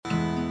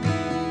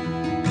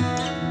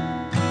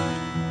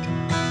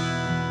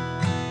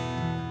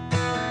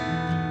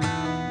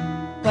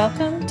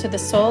Welcome to the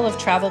Soul of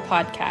Travel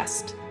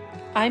podcast.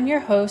 I'm your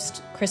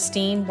host,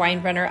 Christine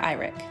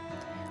Weinbrenner-Eyrich.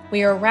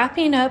 We are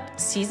wrapping up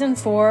Season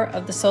 4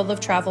 of the Soul of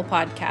Travel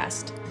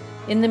podcast.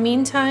 In the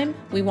meantime,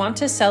 we want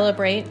to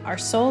celebrate our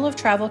Soul of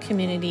Travel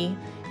community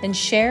and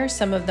share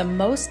some of the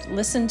most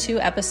listened to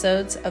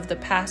episodes of the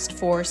past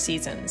 4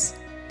 seasons.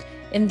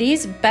 In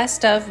these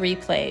best of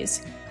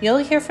replays, you'll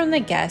hear from the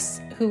guests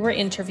who were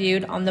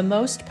interviewed on the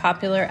most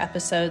popular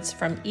episodes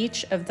from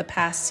each of the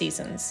past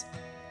seasons.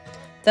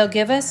 They'll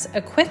give us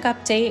a quick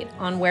update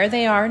on where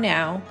they are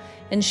now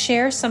and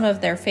share some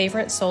of their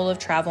favorite Soul of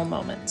Travel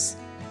moments.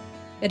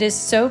 It is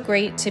so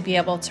great to be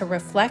able to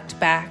reflect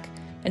back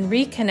and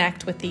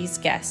reconnect with these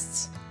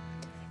guests.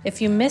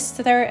 If you missed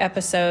their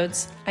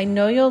episodes, I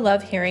know you'll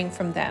love hearing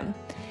from them.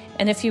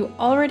 And if you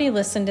already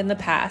listened in the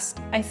past,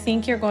 I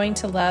think you're going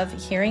to love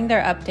hearing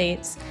their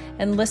updates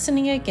and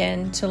listening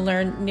again to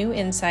learn new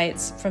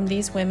insights from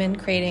these women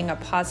creating a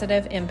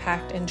positive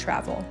impact in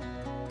travel.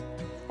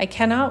 I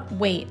cannot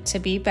wait to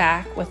be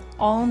back with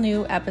all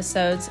new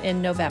episodes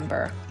in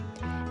November.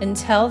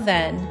 Until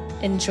then,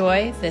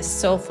 enjoy this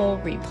soulful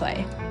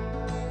replay.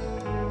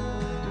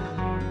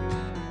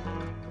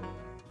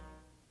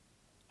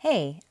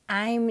 Hey,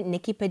 I'm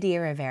Nikki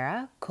Padilla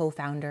Rivera,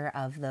 co-founder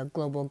of the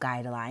Global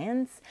Guide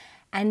Alliance,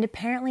 and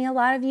apparently a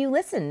lot of you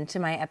listened to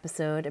my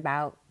episode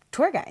about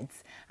tour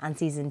guides on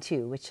Season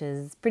 2, which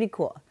is pretty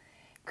cool.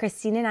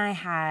 Christine and I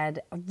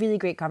had a really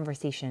great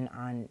conversation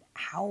on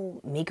how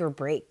make or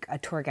break a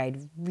tour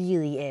guide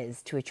really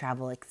is to a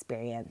travel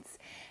experience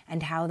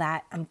and how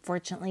that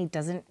unfortunately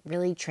doesn't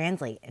really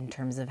translate in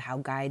terms of how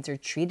guides are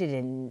treated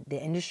in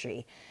the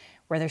industry,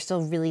 where they're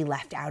still really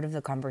left out of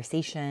the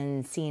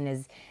conversation, seen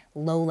as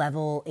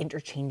low-level,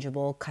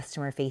 interchangeable,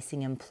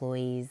 customer-facing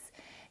employees.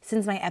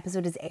 Since my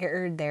episode has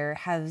aired, there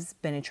has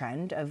been a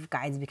trend of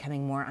guides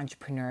becoming more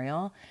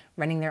entrepreneurial,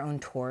 running their own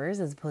tours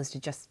as opposed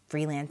to just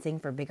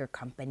freelancing for bigger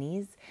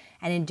companies.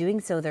 And in doing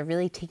so, they're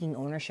really taking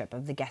ownership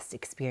of the guest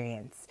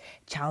experience,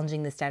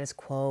 challenging the status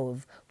quo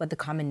of what the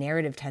common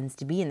narrative tends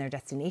to be in their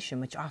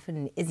destination, which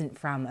often isn't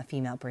from a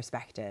female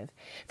perspective.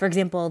 For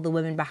example, the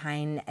women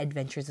behind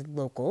Adventures with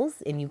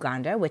Locals in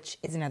Uganda, which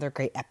is another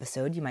great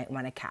episode you might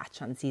want to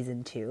catch on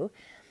Season 2.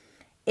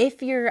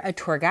 If you're a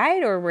tour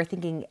guide or we're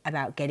thinking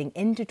about getting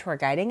into tour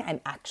guiding, I'm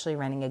actually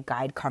running a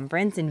guide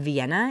conference in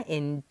Vienna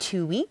in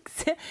 2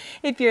 weeks.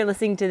 If you're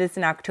listening to this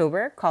in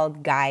October,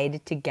 called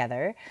Guide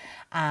Together.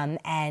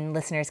 And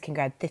listeners can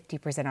grab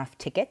 50% off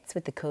tickets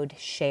with the code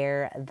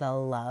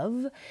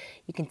SHARETHELOVE.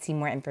 You can see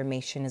more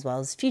information as well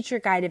as future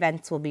guide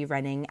events we'll be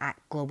running at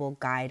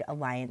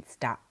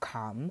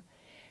globalguidealliance.com.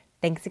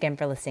 Thanks again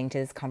for listening to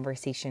this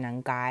conversation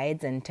on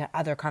guides and to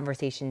other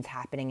conversations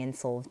happening in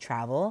Soul of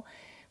Travel.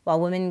 While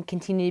women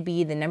continue to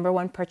be the number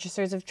one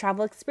purchasers of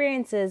travel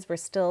experiences, we're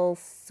still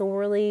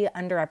sorely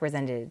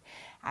underrepresented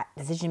at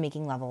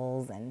decision-making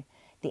levels, and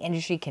the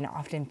industry can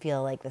often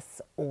feel like this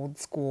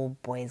old-school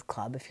boys'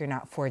 club if you're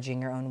not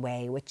forging your own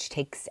way, which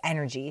takes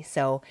energy.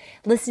 So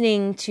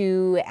listening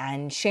to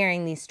and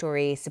sharing these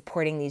stories,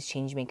 supporting these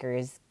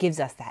changemakers, gives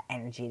us that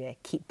energy to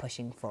keep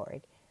pushing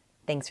forward.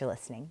 Thanks for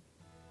listening.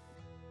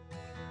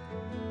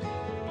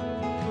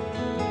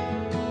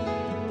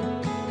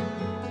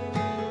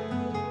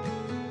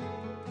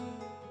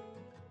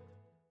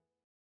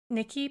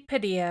 Nikki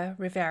Padilla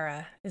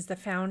Rivera is the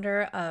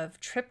founder of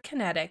Trip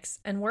Kinetics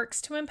and works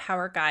to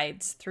empower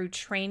guides through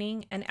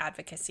training and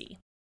advocacy.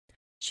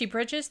 She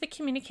bridges the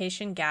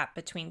communication gap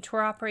between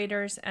tour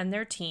operators and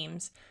their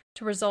teams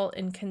to result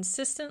in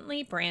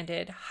consistently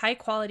branded,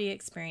 high-quality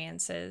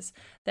experiences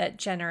that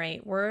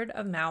generate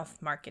word-of-mouth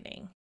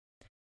marketing.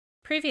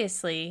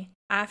 Previously,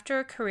 after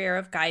a career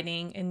of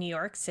guiding in New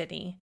York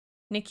City,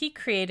 Nikki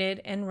created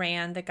and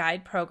ran the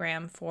guide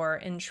program for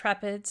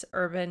Intrepid's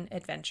Urban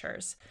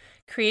Adventures,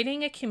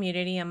 creating a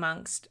community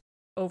amongst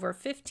over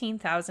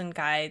 15,000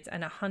 guides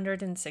in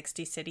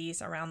 160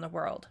 cities around the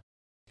world.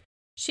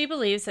 She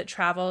believes that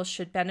travel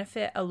should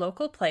benefit a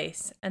local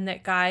place and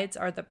that guides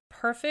are the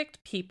perfect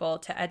people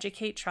to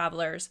educate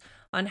travelers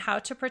on how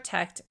to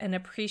protect and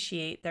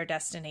appreciate their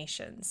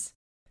destinations.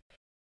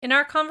 In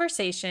our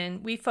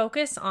conversation, we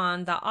focus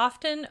on the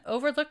often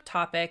overlooked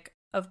topic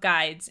of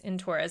guides in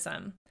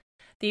tourism,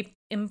 the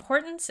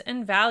importance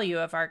and value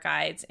of our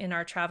guides in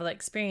our travel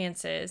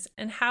experiences,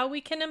 and how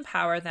we can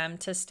empower them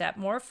to step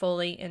more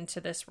fully into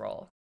this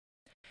role.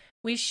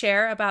 We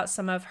share about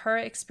some of her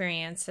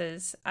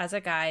experiences as a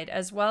guide,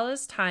 as well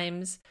as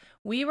times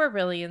we were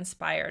really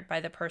inspired by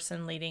the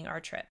person leading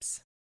our trips.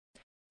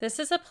 This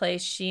is a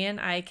place she and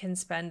I can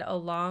spend a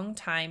long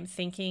time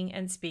thinking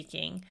and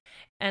speaking,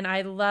 and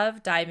I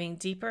love diving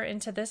deeper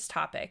into this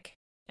topic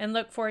and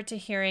look forward to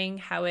hearing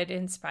how it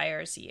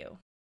inspires you.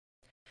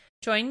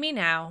 Join me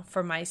now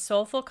for my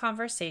soulful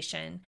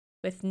conversation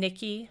with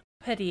Nikki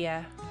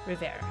Padilla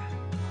Rivera.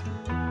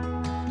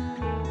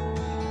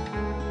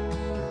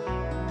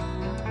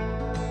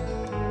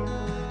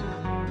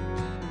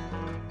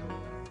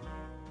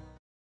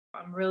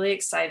 I'm really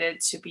excited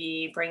to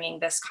be bringing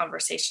this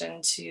conversation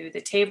to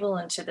the table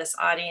and to this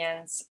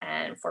audience,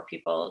 and for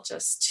people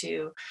just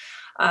to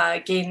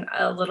gain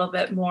a little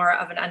bit more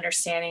of an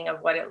understanding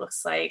of what it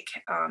looks like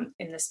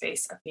in the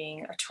space of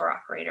being a tour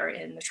operator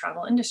in the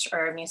travel industry,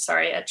 or I mean,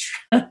 sorry,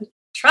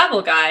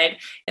 travel guide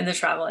in the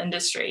travel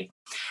industry.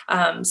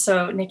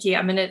 So, Nikki,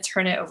 I'm going to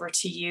turn it over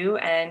to you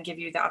and give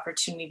you the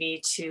opportunity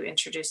to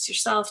introduce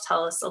yourself.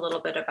 Tell us a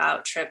little bit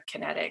about Trip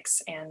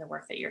Kinetics and the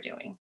work that you're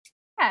doing.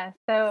 Yeah,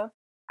 so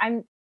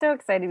I'm so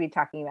excited to be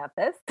talking about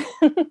this.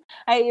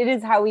 It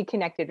is how we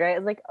connected, right?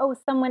 It's like, oh,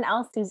 someone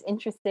else who's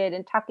interested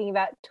in talking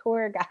about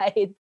tour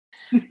guides.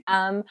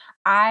 Um,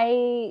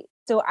 I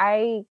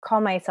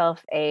call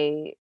myself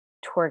a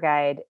tour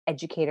guide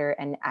educator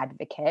and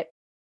advocate.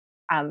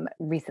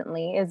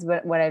 Recently is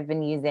what I've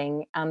been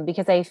using,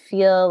 because I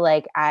feel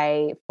like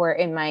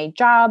in my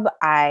job,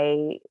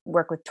 I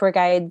work with tour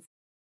guides,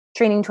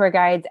 training tour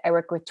guides. I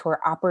work with tour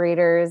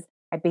operators.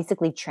 I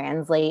basically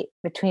translate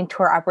between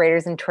tour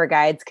operators and tour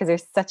guides because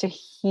there's such a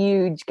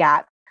huge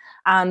gap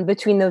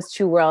between those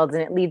two worlds,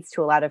 and it leads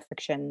to a lot of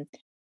friction.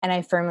 And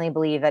I firmly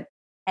believe that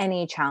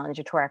any challenge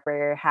a tour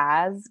operator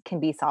has can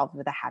be solved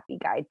with a happy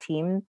guide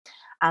team.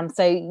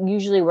 So I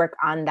usually work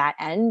on that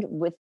end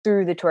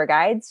through the tour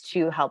guides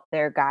to help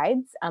their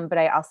guides. But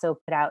I also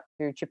put out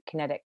through Trip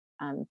Kinetic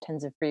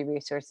tons of free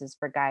resources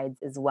for guides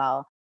as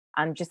well.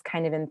 Just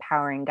kind of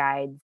empowering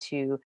guides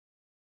to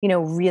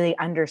really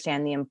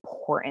understand the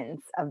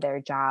importance of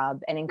their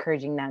job and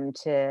encouraging them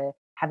to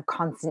have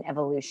constant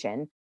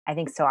evolution. I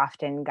think so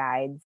often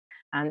guides,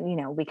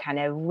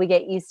 we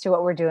get used to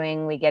what we're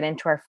doing, we get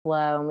into our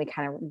flow, and we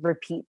kind of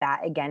repeat that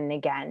again and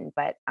again.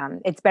 But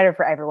it's better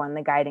for everyone,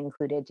 the guide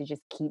included, to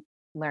just keep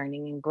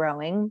learning and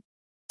growing.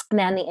 And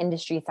then on the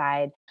industry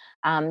side,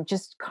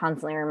 just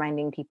constantly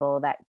reminding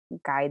people that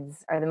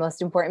guides are the most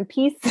important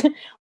piece.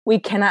 We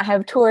cannot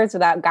have tours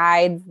without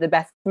guides. The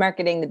best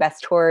marketing, the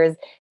best tours,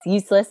 it's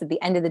useless. At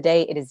the end of the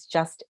day, it is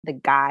just the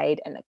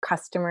guide and the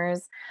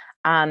customers.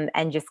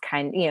 And just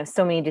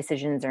so many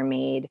decisions are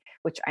made,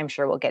 which I'm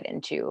sure we'll get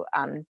into,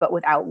 but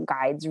without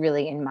guides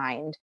really in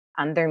mind.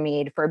 They're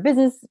made for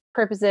business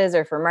purposes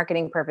or for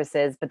marketing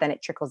purposes, but then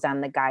it trickles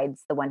down. The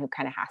guide's the one who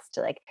kind of has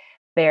to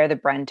bear the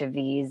brunt of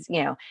these,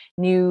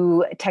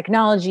 new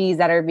technologies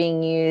that are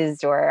being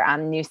used, or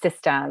new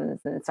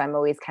systems. And so I'm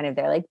always kind of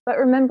there but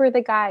remember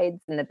the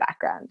guides in the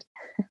background.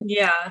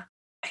 Yeah,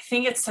 I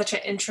think it's such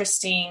an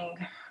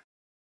interesting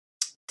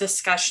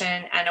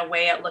discussion and a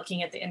way at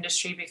looking at the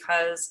industry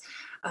because,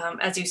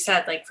 as you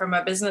said, from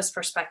a business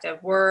perspective,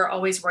 we're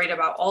always worried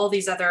about all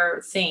these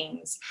other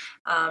things.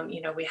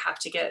 We have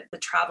to get the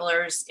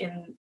travelers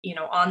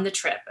on the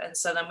trip. And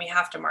so then we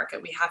have to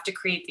market, we have to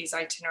create these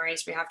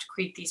itineraries, we have to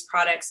create these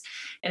products.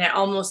 And it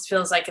almost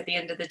feels like at the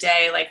end of the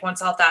day,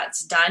 once all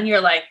that's done,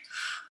 you're like,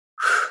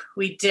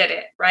 we did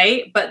it,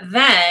 right? But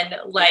then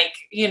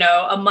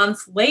a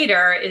month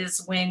later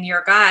is when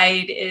your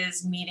guide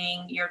is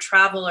meeting your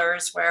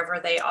travelers wherever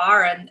they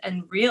are,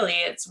 and really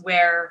it's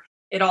where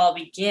it all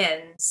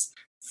begins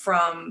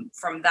from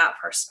that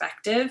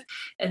perspective.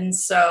 And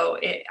so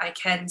I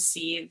can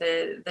see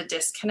the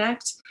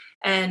disconnect.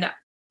 And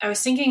I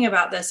was thinking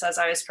about this as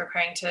I was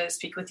preparing to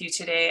speak with you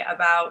today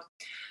about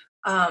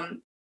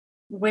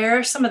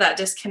where some of that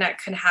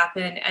disconnect can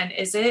happen, and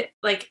is it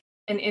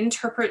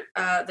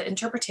the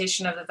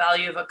interpretation of the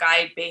value of a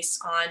guide based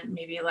on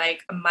maybe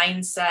a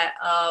mindset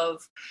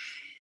of,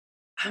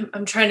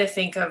 I'm trying to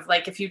think of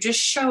if you just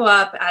show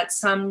up at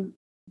some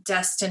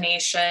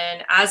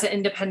destination as an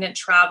independent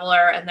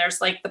traveler, and there's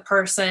the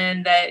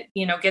person that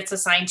gets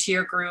assigned to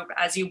your group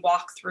as you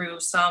walk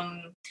through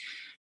some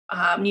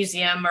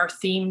museum or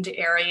themed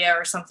area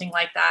or something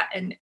like that,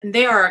 and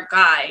they are a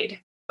guide,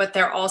 but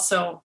they're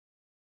also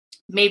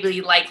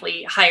maybe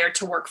likely hired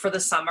to work for the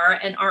summer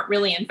and aren't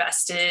really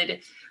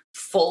invested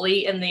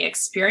fully in the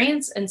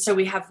experience. And so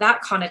we have that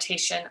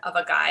connotation of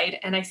a guide.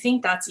 And I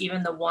think that's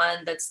even the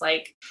one that's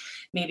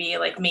maybe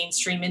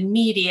mainstream in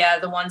media,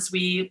 the ones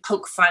we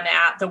poke fun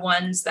at, the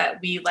ones that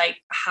we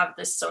have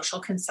this social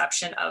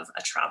conception of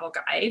a travel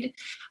guide,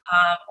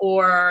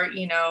 or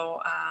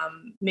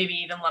maybe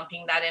even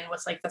lumping that in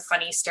with the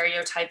funny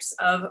stereotypes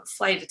of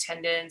flight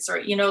attendants,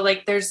 or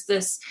there's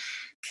this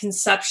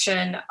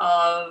conception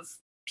of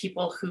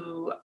people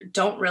who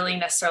don't really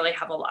necessarily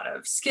have a lot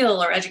of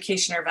skill or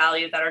education or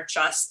value, that are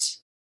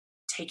just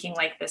taking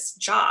this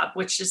job,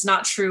 which is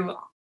not true.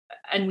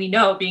 And we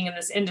know, being in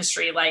this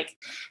industry,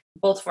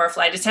 both for a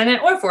flight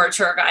attendant or for a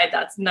tour guide,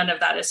 that's none of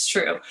that is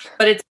true.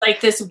 But it's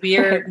this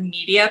weird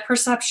media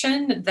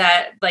perception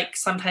that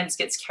sometimes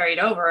gets carried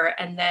over.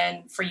 And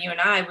then for you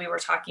and I, we were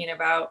talking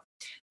about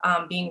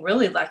being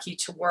really lucky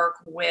to work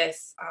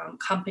with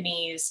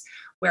companies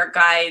where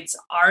guides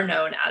are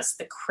known as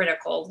the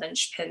critical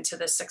linchpin to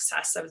the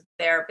success of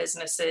their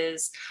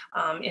businesses,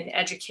 in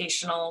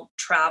educational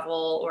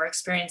travel or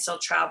experiential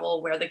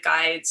travel, where the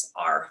guides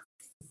are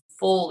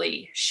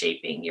fully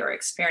shaping your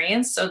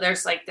experience. So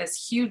there's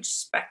this huge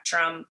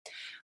spectrum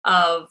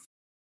of,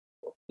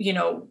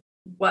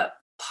 what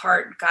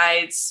part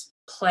guides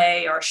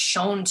play or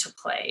shown to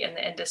play in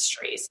the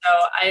industry. So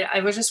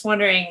I was just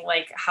wondering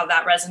like how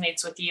that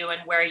resonates with you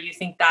and where you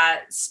think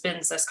that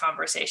spins this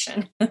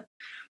conversation.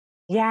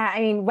 Yeah,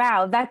 I mean,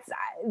 wow,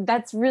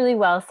 that's really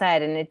well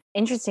said, and it's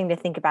interesting to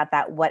think about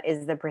that. What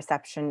is the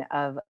perception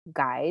of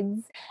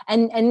guides?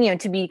 And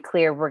to be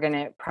clear, we're going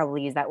to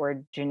probably use that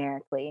word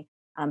generically,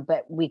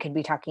 but we could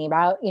be talking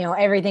about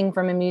everything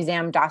from a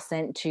museum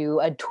docent to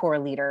a tour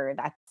leader.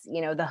 That's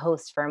the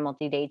host for a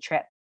multi-day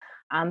trip.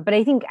 But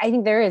I think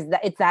there is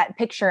that, it's that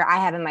picture I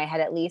have in my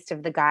head at least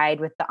of the guide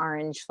with the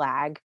orange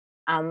flag,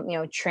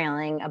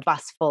 trailing a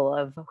bus full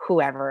of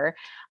whoever.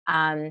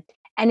 Um,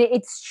 and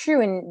it's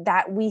true in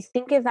that we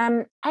think of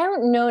them. I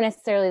don't know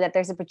necessarily that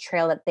there's a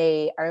portrayal that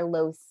they are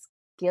low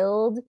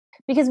skilled,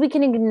 because we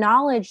can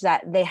acknowledge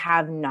that they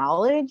have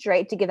knowledge,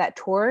 right, to give that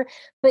tour,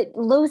 but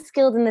low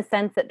skilled in the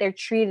sense that they're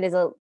treated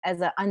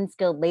as a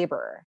unskilled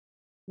laborer,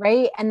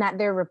 right? And that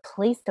they're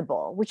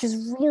replaceable, which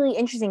is really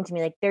interesting to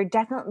me. Like they're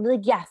definitely,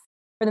 like, yes,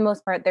 for the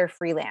most part, they're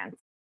freelance,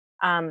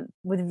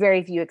 with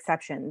very few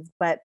exceptions.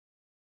 But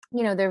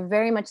they're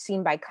very much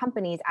seen by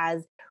companies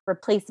as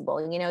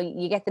replaceable.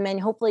 You get them in,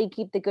 hopefully you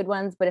keep the good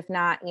ones, but if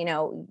not,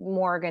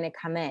 more are going to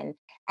come in.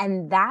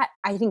 And that,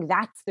 I think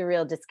that's the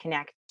real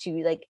disconnect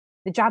to, like,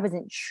 the job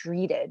isn't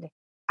treated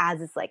as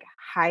this like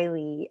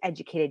highly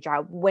educated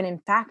job when in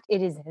fact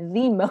it is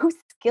the most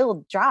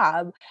skilled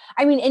job.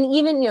 I mean, and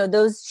even,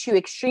 those two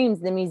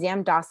extremes, the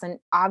museum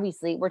docent,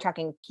 obviously we're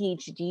talking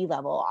PhD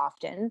level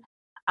often.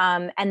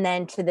 And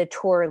then to the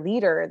tour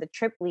leader, the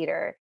trip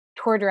leader,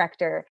 tour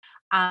director,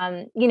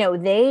 they're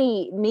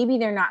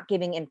not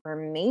giving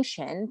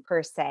information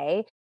per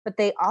se, but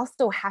they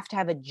also have to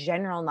have a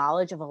general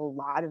knowledge of a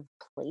lot of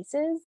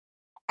places,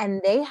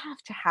 and they have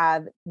to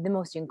have the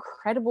most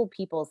incredible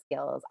people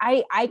skills.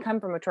 I come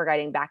from a tour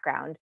guiding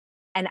background,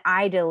 and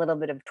I did a little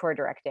bit of tour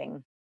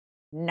directing.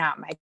 Not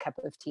my cup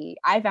of tea.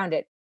 I found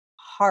it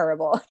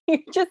horrible. You're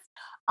just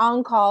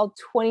on call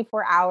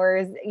 24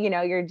 hours.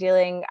 You're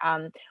dealing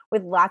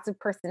with lots of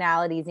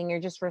personalities, and you're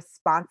just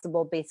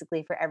responsible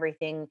basically for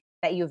everything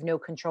that you have no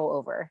control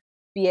over,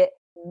 be it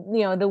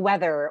the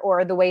weather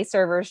or the way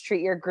servers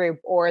treat your group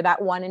or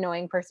that one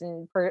annoying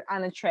person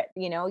on a trip.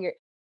 You're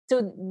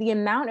so the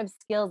amount of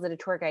skills that a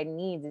tour guide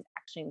needs is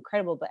actually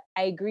incredible. But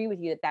I agree with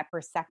you that that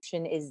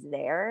perception is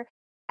there,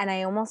 and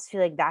I almost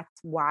feel like that's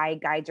why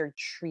guides are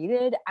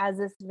treated as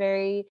this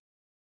very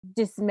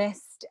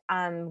dismissed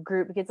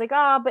group, because like,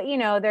 oh, but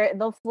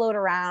they'll float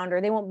around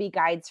or they won't be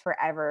guides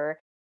forever,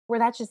 where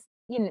that's just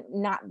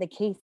not the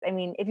case. I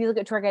mean, if you look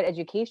at tour guide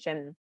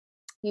education,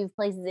 you have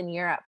places in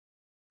Europe,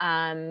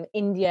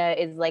 India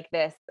is like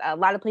this, a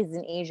lot of places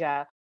in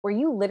Asia where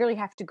you literally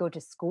have to go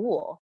to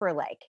school for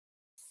like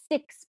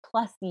 6+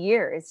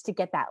 years to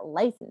get that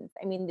license.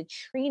 I mean, the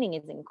training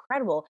is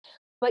incredible,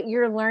 but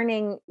you're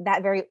learning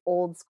that very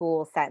old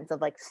school sense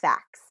of like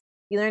facts.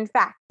 You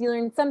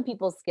learn some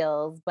people's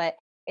skills, but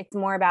it's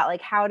more about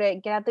like how to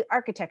get out the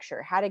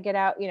architecture, how to get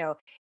out,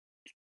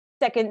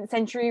 second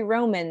century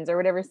Romans or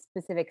whatever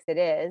specifics it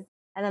is.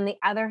 And on the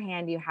other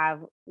hand, you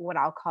have what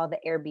I'll call the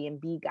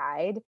Airbnb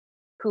guide,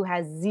 who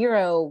has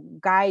zero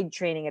guide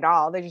training at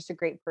all. They're just a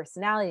great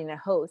personality and a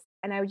host.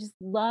 And I would just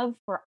love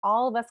for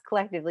all of us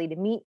collectively to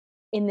meet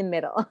in the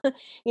middle.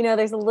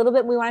 There's a little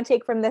bit we want to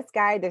take from this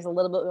guide, there's a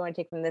little bit we want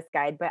to take from this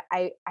guide, but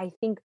I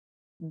think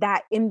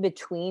that in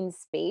between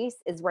space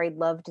is where I'd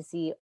love to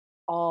see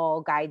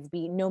all guides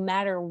be, no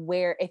matter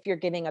where, if you're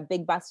giving a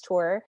big bus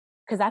tour,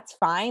 because that's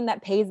fine,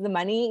 that pays the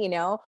money,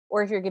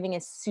 or if you're giving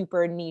a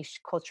super niche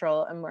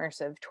cultural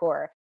immersive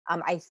tour.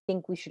 I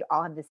think we should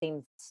all have the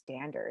same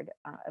standard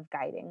of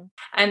guiding.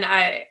 And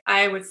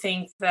I would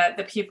think that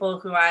the people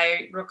who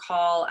I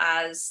recall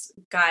as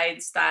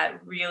guides that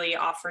really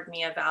offered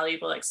me a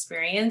valuable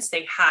experience,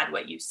 they had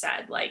what you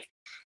said. Like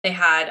they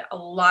had a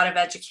lot of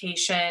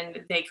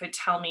education. They could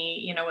tell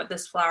me, what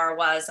this flower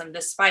was and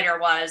this spider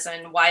was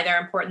and why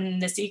they're important in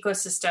this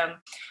ecosystem.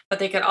 But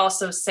they could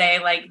also say,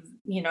 like,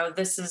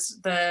 this is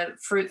the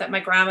fruit that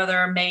my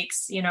grandmother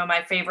makes,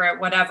 my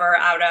favorite whatever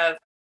out of.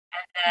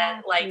 And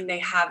then like they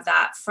have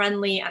that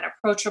friendly and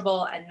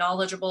approachable and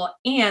knowledgeable,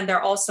 and they're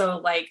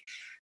also like,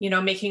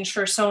 making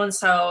sure so and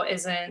so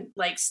isn't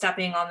like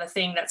stepping on the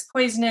thing that's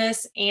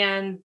poisonous,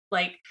 and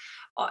like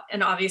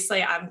and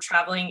obviously I'm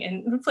traveling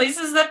in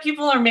places that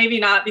people are maybe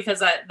not, because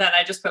then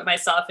I just put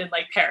myself in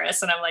like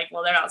Paris and I'm like,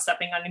 well, they're not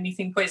stepping on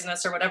anything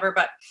poisonous or whatever,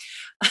 but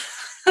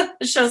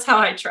it shows how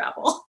I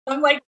travel.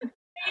 I'm like,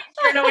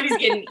 sure nobody's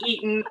getting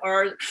eaten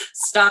or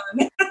stung.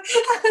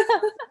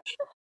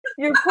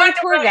 Your poor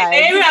tour guide.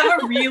 They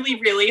have a really,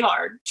 really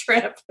hard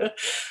trip.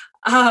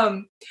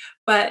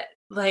 But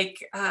like,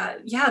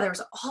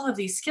 there's all of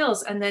these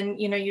skills. And then,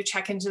 you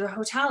check into the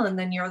hotel and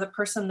then you're the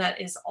person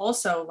that is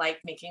also like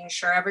making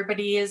sure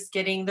everybody is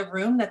getting the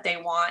room that they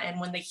want. And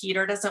when the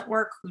heater doesn't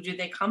work, who do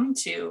they come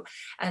to?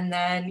 And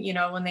then,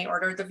 when they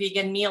order the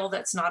vegan meal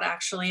that's not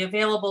actually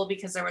available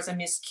because there was a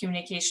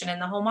miscommunication in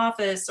the home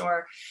office,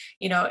 or,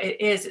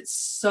 it's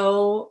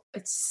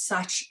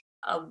such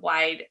a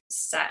wide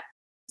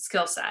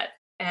skill set.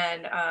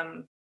 And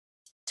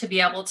to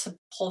be able to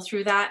pull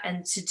through that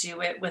and to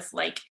do it with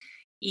like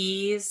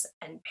ease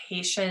and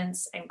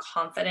patience and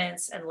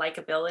confidence and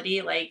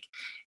likability, like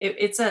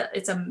it's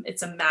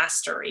a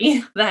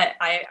mastery that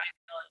I is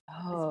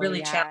Oh,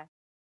 really challenging.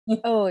 yeah.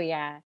 Oh,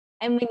 yeah.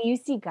 And when you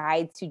see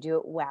guides who do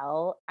it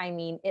well, I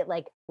mean, it,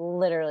 like,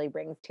 literally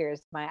brings tears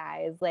to my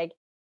eyes, like,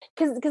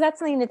 because that's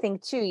something to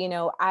think too,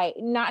 I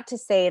not to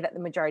say that the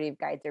majority of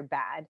guides are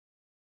bad,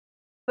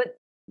 but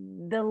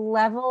the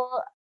level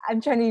I'm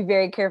trying to be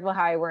very careful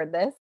how I word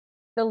this.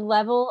 The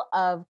level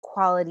of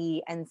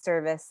quality and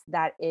service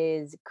that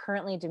is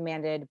currently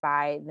demanded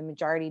by the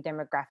majority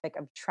demographic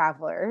of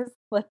travelers,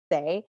 let's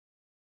say,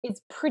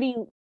 is pretty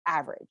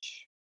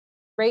average.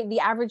 Right? The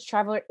average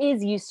traveler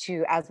is used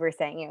to, as we're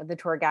saying, the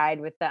tour guide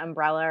with the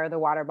umbrella or the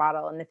water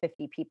bottle and the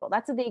 50 people.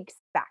 That's what they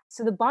expect.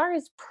 So the bar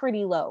is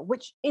pretty low,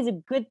 which is a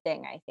good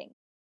thing, I think.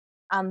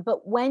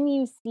 But when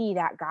you see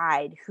that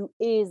guide who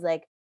is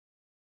like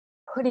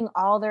putting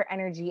all their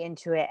energy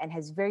into it and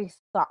has very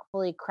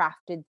thoughtfully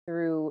crafted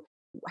through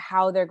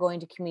how they're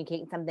going to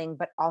communicate something,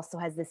 but also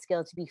has the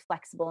skill to be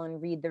flexible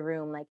and read the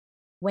room, like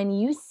when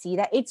you see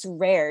that, it's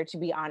rare to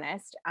be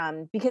honest,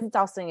 because it's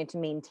also to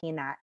maintain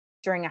that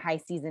during a high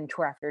season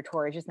tour after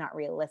tour is just not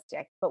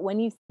realistic. But when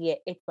you see it,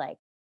 it's like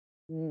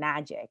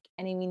magic.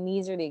 And I mean,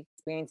 these are the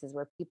experiences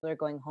where people are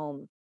going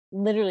home,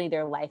 literally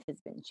their life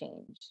has been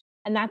changed.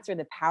 And that's where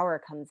the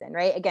power comes in,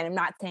 right? Again, I'm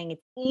not saying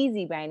it's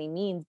easy by any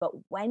means, but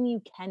when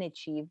you can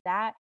achieve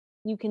that,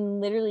 you can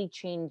literally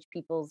change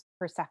people's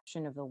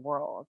perception of the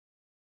world.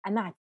 And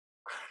that's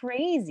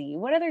crazy.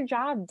 What other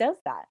job does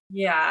that?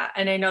 Yeah,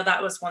 and I know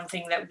that was one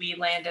thing that we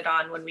landed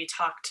on when we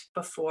talked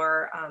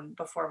before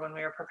when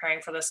we were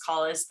preparing for this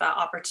call is the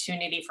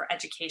opportunity for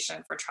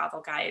education for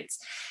travel guides,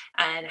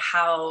 and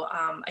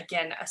how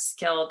again a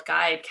skilled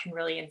guide can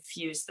really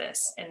infuse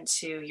this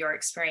into your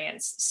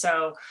experience.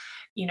 So,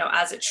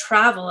 as a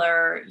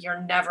traveler,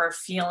 you're never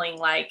feeling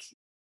like,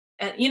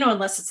 and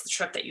unless it's the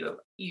trip that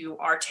you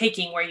are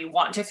taking where you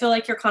want to feel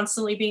like you're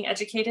constantly being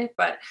educated,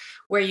 but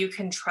where you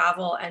can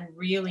travel and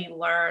really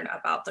learn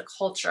about the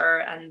culture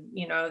and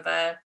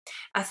the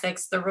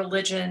ethics, the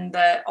religion,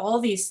 the all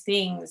these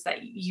things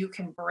that you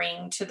can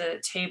bring to the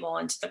table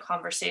and to the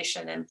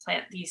conversation and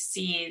plant these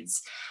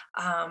seeds,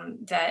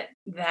 that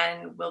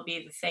then will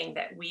be the thing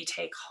that we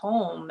take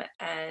home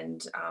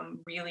and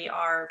really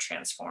are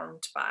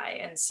transformed by.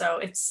 And so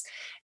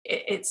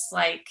it's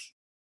like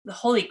the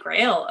holy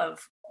grail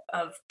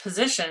of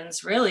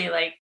positions, really,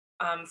 like,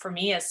 for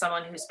me as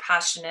someone who's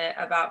passionate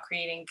about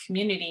creating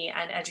community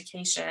and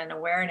education and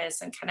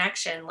awareness and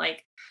connection,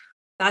 like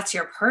that's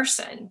your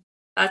person.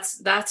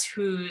 That's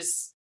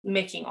who's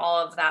making all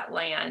of that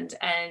land.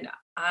 And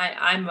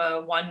I'm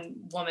a one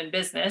woman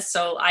business,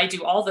 so I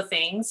do all the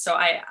things. So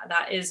I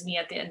that is me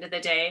at the end of the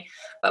day.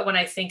 But when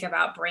I think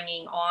about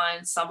bringing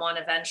on someone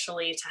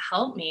eventually to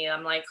help me,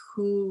 I'm like,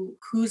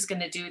 who's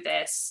going to do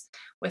this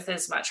with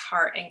as much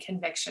heart and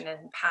conviction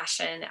and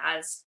passion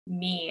as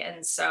me?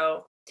 And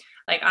so,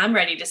 like, I'm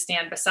ready to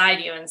stand beside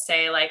you and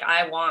say, like,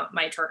 I want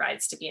my tour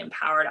guides to be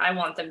empowered. I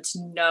want them to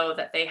know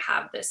that they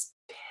have this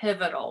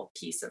pivotal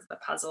piece of the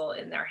puzzle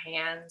in their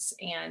hands,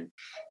 and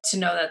to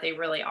know that they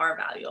really are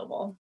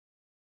valuable.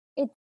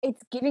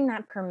 It's giving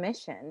that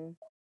permission,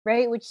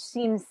 right? Which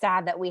seems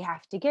sad that we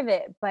have to give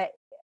it, but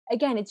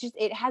again,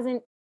 it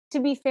hasn't to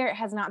be fair, it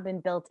has not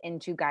been built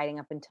into guiding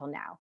up until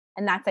now.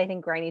 And that's I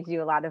think where I need to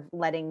do a lot of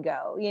letting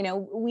go.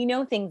 We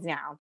know things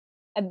now.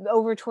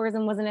 Over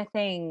tourism wasn't a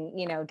thing,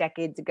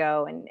 decades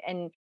ago,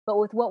 and but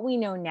with what we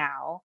know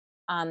now,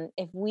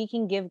 if we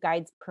can give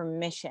guides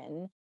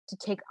permission to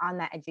take on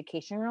that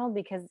education role,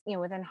 because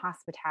within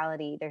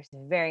hospitality, there's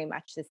very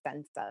much the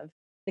sense of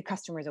the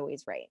customer is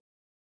always right,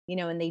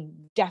 and they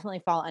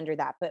definitely fall under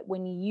that. But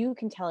when you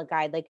can tell a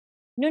guide, like,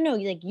 no, no,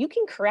 like you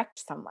can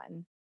correct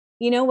someone,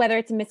 whether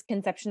it's a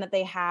misconception that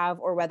they have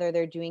or whether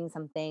they're doing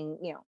something,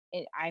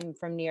 I'm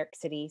from New York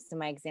City. So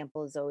my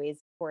example is always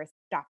for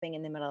stopping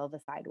in the middle of the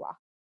sidewalk.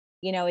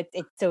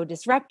 It's so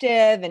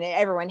disruptive and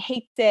everyone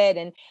hates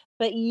it.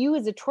 But you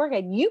as a tour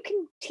guide, you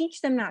can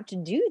teach them not to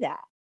do that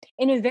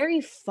in a very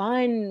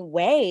fun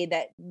way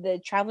that the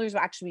travelers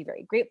will actually be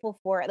very grateful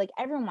for. Like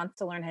everyone wants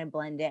to learn how to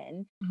blend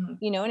in, Mhm.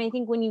 and I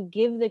think when you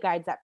give the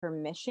guides that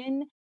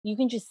permission, you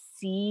can just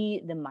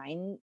see the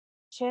mind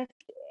shift.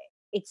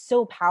 It's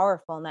so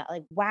powerful and that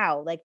like,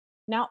 wow, like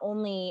not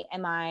only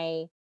am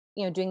I,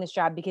 doing this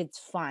job because it's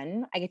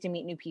fun, I get to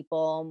meet new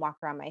people and walk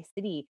around my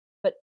city,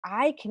 but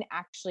I can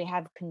actually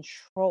have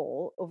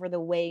control over the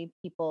way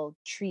people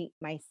treat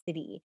my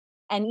city.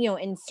 And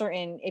in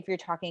certain, if you're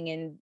talking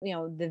in,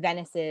 the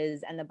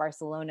Venices and the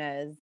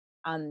Barcelonas,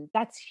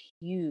 that's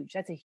huge.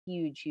 That's a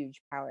huge, huge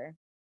power.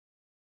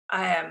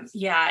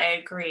 Yeah,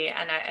 I agree.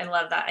 And I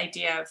love that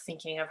idea of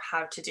thinking of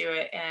how to do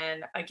it.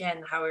 And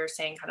again, how we were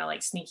saying, kind of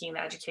like sneaking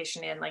the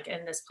education in, like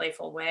in this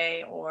playful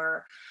way,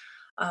 or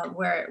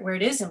where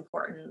it is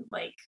important.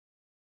 Like,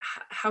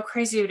 how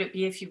crazy would it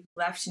be if you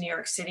left New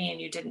York City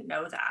and you didn't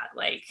know that?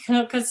 Like,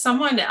 because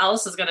someone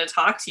else is going to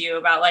talk to you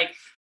about, like,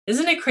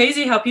 Isn't it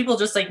crazy how people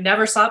just like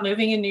never stop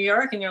moving in New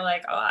York? And you're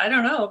like, oh, I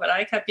don't know, but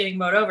I kept getting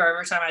mowed over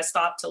every time I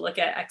stopped to look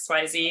at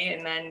XYZ.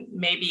 And then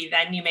maybe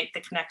then you make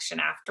the connection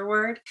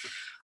afterward.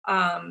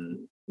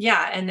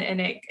 Yeah. And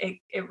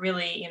it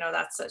really,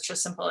 that's such a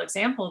simple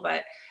example,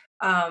 but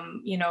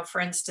for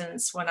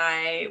instance, when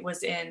I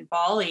was in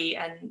Bali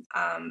and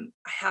I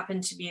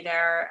happened to be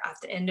there at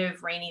the end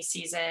of rainy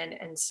season.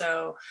 And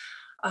so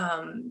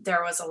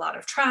there was a lot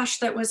of trash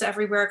that was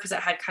everywhere because it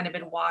had kind of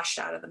been washed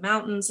out of the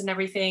mountains and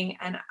everything.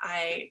 And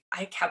I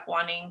kept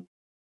wanting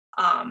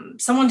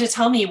someone to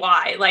tell me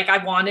why. Like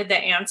I wanted the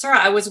answer.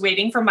 I was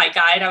waiting for my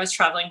guide. I was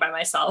traveling by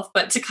myself,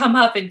 but to come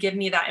up and give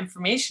me that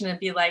information and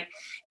be like,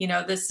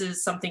 this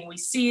is something we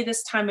see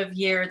this time of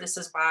year. This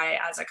is why,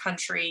 as a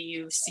country,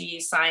 you see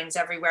signs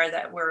everywhere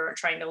that we're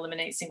trying to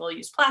eliminate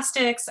single-use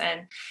plastics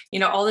and,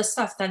 all this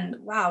stuff. Then,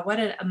 wow, what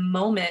a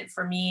moment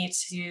for me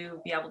to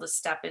be able to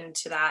step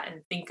into that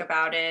and think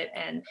about it.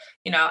 And,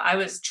 I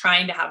was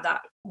trying to have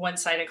that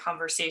one-sided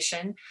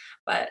conversation,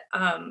 but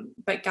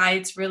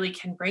guides really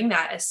can bring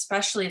that,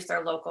 especially if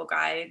they're local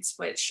guides,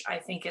 which I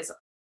think is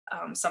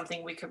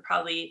something we could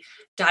probably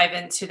dive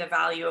into. The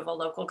value of a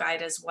local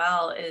guide as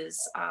well is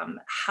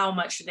how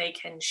much they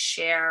can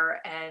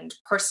share and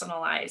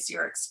personalize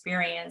your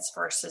experience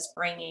versus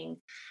bringing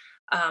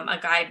a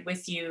guide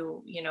with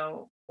you,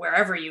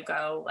 wherever you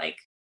go, like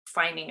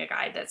finding a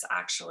guide that's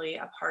actually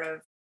a part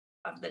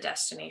of the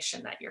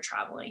destination that you're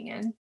traveling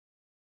in.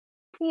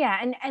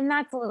 Yeah, and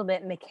that's a little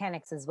bit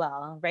mechanics as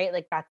well, right?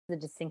 Like that's the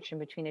distinction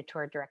between a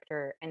tour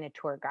director and a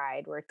tour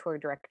guide, where a tour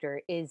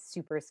director is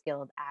super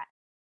skilled at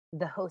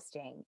the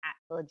hosting, at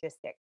the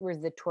logistics,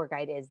 whereas the tour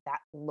guide is that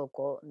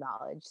local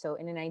knowledge. So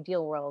in an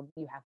ideal world,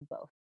 you have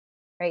both,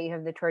 right? You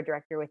have the tour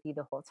director with you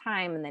the whole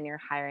time, and then you're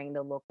hiring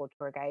the local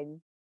tour guide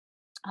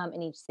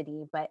in each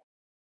city. But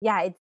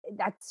yeah,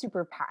 that's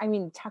super. I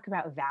mean, talk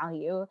about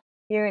value.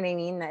 You know what I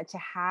mean? That to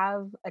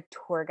have a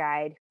tour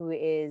guide who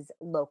is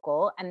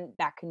local, and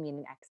that can mean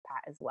an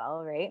expat as well,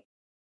 right?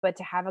 But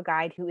to have a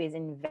guide who is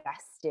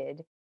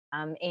invested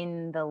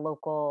in the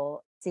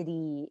local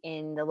city,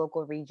 in the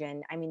local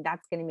region, I mean,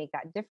 that's going to make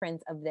that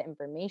difference of the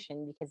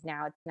information because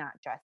now it's not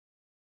just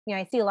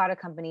I see a lot of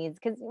companies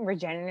because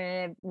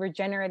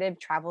regenerative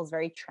travel is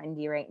very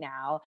trendy right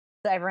now.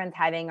 So everyone's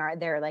having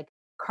their like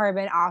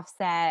carbon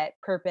offset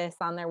purpose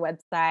on their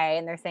website,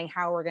 and they're saying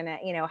how we're gonna,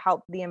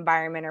 help the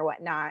environment or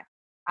whatnot.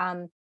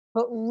 Um,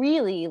 but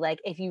really, like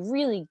if you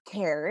really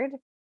cared,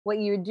 what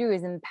you would do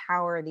is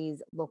empower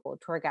these local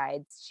tour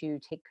guides to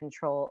take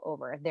control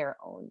over their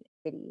own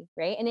city,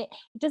 right? And it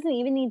doesn't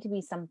even need to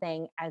be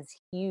something as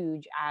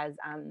huge as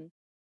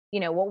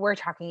what we're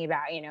talking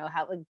about,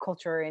 how like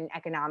culture and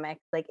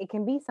economics, like it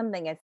can be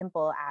something as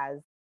simple as,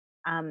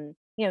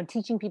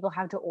 teaching people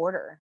how to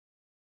order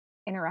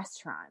in a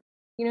restaurant,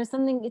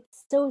 something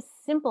it's so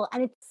simple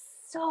and it's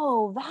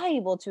so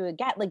valuable to a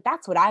get. Like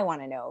that's what I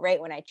want to know,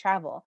 right? When I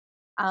travel.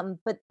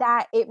 But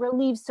that it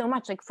relieves so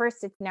much. Like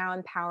first, it's now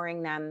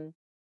empowering them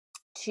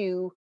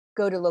to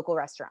go to local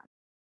restaurants,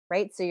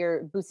 right? So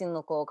you're boosting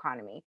local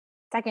economy.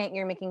 Second,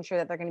 you're making sure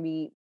that they're going to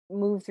be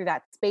moved through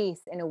that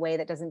space in a way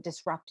that doesn't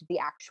disrupt the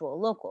actual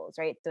locals,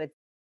 right? So it's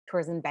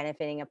tourism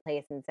benefiting a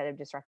place instead of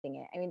disrupting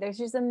it. I mean, there's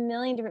just a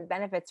million different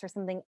benefits for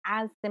something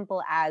as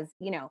simple as,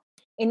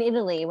 in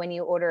Italy, when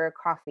you order a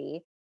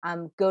coffee,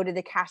 go to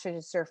the cash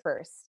register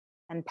first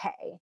and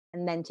pay,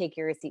 and then take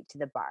your receipt to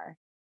the bar.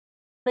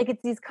 Like,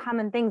 it's these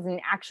common things, and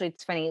actually,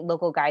 it's funny,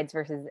 local guides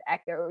versus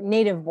or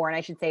native born,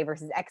 I should say,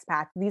 versus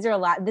expats. These are a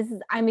lot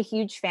I'm a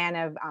huge fan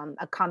of,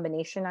 a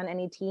combination on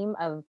any team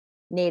of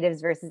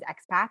natives versus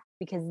expats,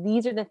 because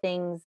these are the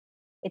things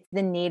it's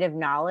the native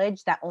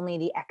knowledge that only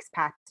the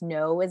expats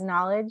know is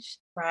knowledge,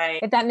 Right.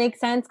 if that makes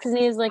sense. Because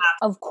natives like,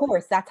 "Of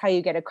course, that's how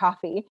you get a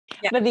coffee."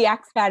 Yeah. But the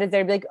expat is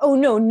there to be like, "Oh,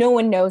 no, no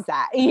one knows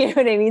that." You know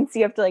what I mean? So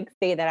you have to, like,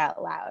 say that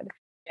out loud.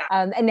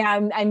 Yeah. And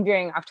now I'm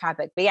veering off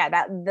topic, but yeah,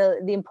 that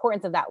the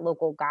importance of that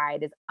local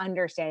guide is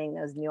understanding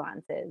those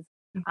nuances,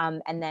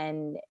 and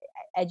then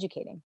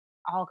educating.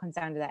 All comes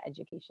down to that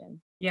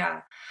education.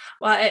 Yeah.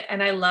 Well,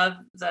 and I love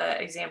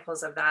the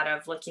examples of that,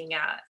 of looking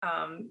at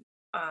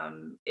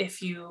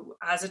if you,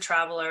 as a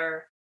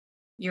traveler,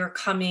 you're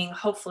coming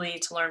hopefully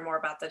to learn more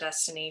about the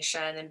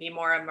destination and be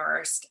more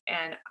immersed.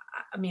 And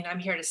I mean, I'm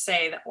here to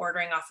say that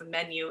ordering off a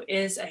menu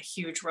is a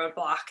huge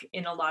roadblock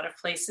in a lot of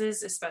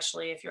places,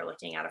 especially if you're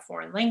looking at a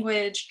foreign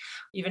language,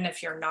 even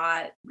if you're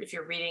not, if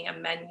you're reading a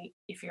menu,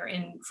 if you're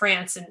in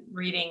France and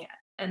reading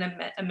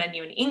a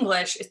menu in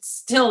English, it's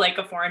still like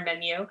a foreign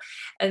menu.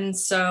 And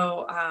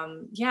so,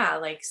 yeah,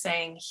 like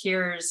saying,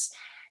 here's,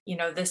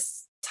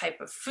 this type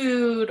of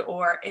food,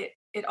 or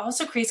it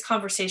also creates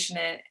conversation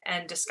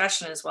and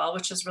discussion as well,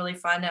 which is really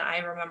fun. And I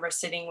remember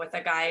sitting with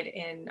a guide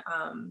in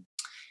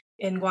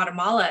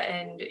Guatemala,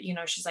 and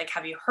she's like,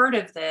 have you heard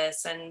of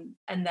this? And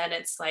then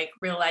it's like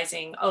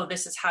realizing, oh,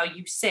 this is how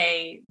you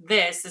say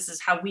this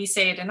is how we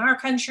say it in our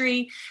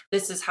country,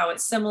 this is how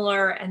it's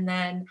similar. And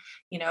then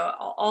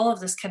all of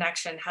this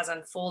connection has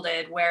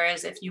unfolded,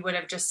 whereas if you would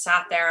have just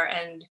sat there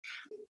and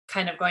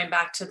kind of going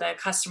back to the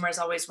customer is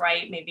always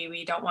right. Maybe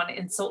we don't want to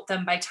insult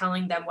them by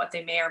telling them what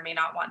they may or may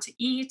not want to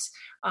eat.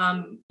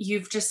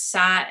 You've just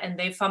sat and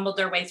they fumbled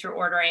their way through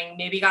ordering,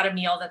 maybe got a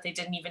meal that they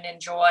didn't even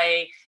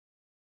enjoy,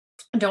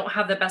 don't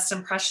have the best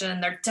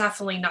impression. They're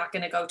definitely not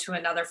going to go to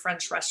another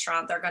French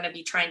restaurant. They're going to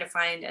be trying to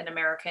find an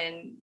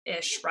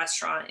American-ish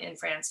restaurant in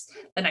France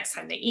the next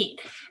time they eat.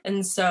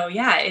 And so,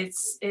 yeah,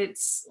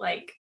 it's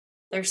like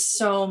there's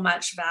so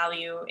much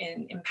value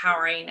in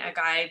empowering a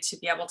guide to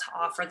be able to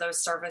offer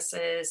those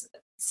services.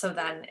 So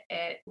then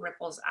it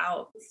ripples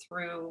out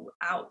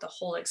throughout the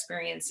whole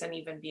experience and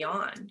even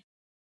beyond.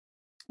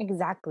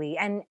 Exactly.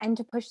 And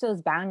to push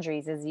those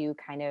boundaries as you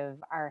kind of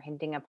are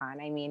hinting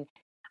upon. I mean,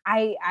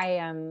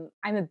 I'm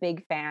a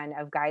big fan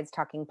of guides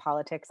talking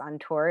politics on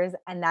tours,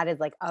 and that is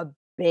like a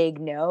big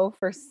no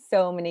for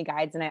so many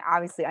guides, and I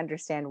obviously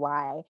understand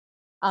why.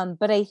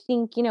 But I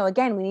think,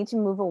 again, we need to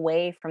move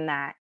away from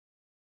that,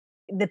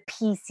 the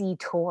PC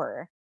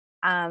tour.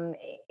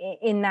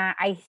 In that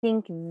I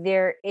think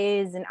there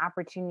is an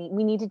opportunity.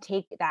 We need to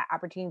take that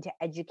opportunity to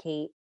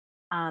educate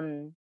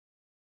um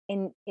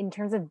in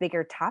terms of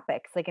bigger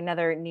topics, like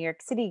another New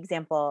York City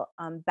example,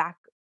 back,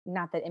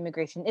 not that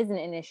immigration isn't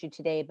an issue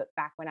today, but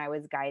back when I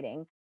was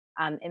guiding,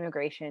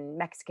 immigration,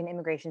 Mexican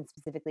immigration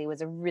specifically,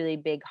 was a really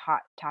big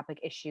hot topic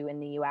issue in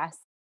the US.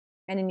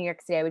 And in New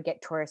York City, I would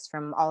get tourists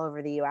from all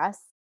over the US.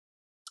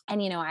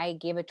 And I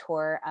gave a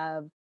tour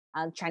of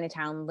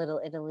Chinatown, Little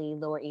Italy,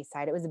 Lower East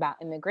Side. It was about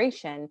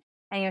immigration.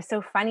 And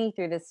so funny,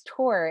 through this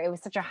tour, it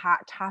was such a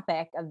hot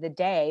topic of the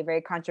day,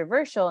 very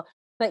controversial,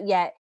 but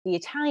yet the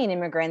Italian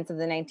immigrants of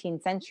the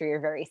 19th century are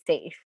very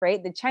safe,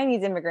 right? The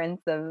Chinese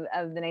immigrants of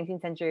the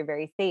 19th century are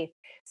very safe.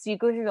 So you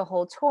go through the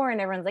whole tour and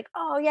everyone's like,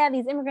 oh yeah,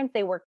 these immigrants,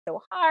 they worked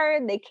so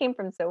hard, they came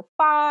from so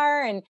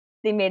far, and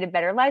they made a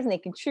better lives and they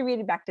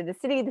contributed back to the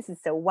city. This is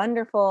so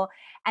wonderful.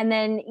 And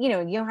then, you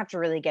don't have to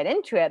really get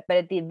into it, but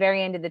at the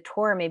very end of the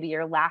tour, maybe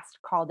your last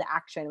call to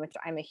action, which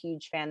I'm a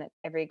huge fan that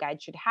every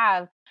guide should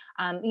have,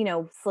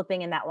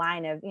 slipping in that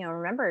line of,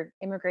 remember,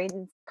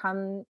 immigrants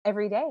come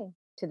every day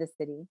to the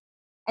city.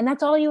 And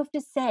that's all you have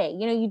to say.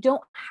 You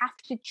don't have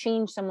to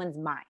change someone's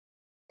mind.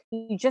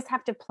 You just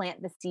have to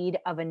plant the seed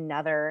of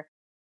another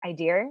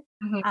idea.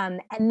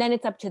 And then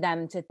it's up to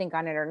them to think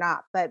on it or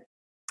not. But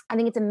I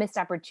think it's a missed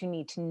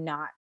opportunity to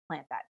not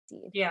plant that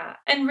seed. Yeah.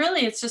 And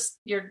really it's just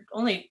you're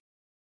only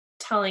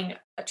telling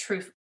a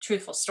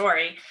truthful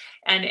story,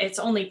 and it's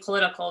only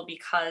political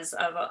because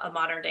of a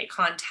modern day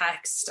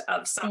context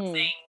of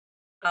something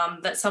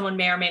Mm, that someone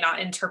may or may not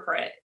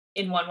interpret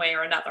in one way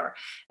or another.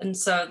 And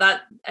so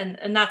that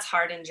and that's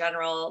hard in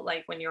general,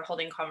 like when you're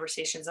holding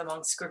conversations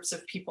amongst groups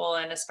of people,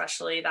 and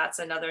especially that's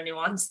another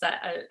nuance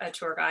that a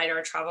tour guide or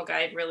a travel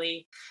guide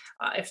really,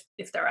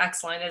 if they're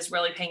excellent, is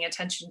really paying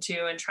attention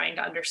to and trying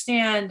to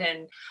understand.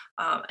 And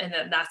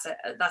then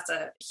that's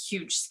a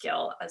huge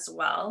skill as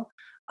well.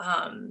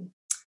 um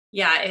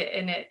yeah,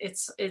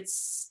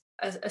 it's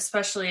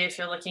especially if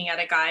you're looking at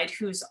a guide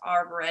who's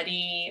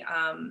already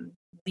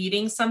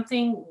leading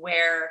something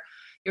where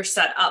you're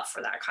set up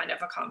for that kind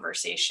of a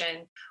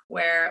conversation.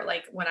 Where,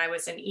 like when I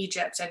was in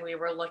Egypt and we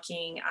were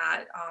looking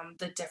at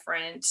the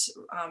different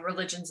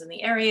religions in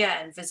the area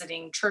and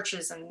visiting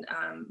churches and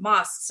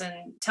mosques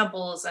and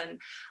temples, and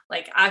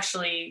like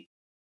actually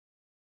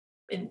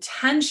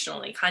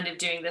intentionally kind of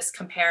doing this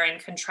compare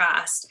and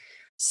contrast,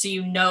 so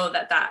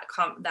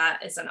that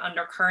is an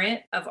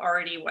undercurrent of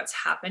already what's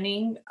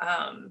happening.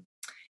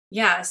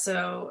 Yeah,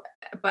 so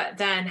but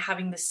then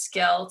having the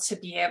skill to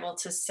be able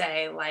to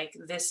say, like,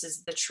 this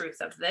is the truth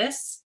of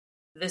this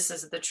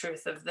is the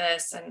truth of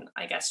this. And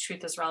I guess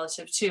truth is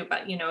relative too,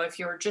 but if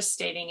you're just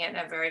stating it in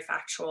a very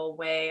factual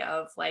way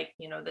of, like,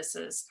 this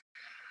is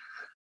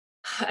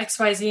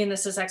XYZ and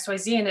this is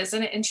XYZ. And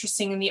isn't it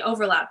interesting in the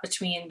overlap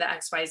between the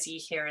XYZ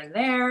here and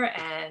there?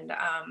 And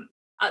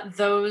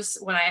those,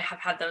 when I have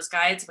had those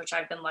guides, which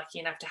I've been lucky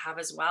enough to have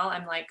as well,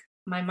 I'm like,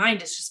 my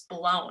mind is just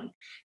blown,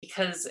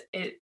 because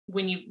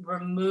when you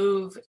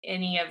remove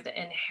any of the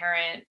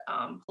inherent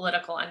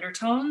political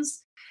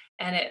undertones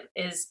and it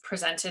is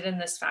presented in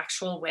this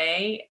factual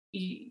way,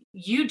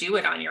 you do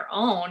it on your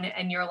own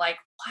and you're like,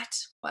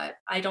 what?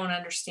 I don't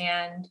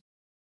understand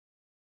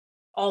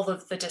all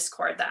of the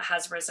discord that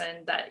has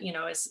risen, that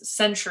is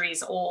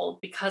centuries old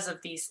because of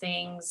these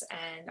things.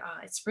 And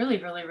it's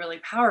really, really, really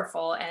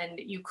powerful. And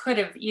you could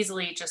have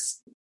easily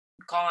just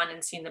gone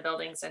and seen the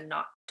buildings and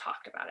not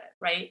talked about it,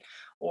 right?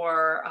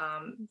 Or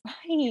right.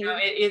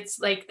 it's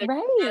like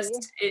Right.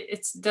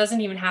 it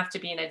doesn't even have to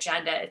be an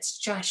agenda. It's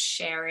just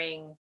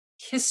sharing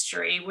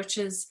history, which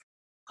is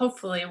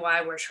hopefully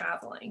why we're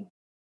traveling.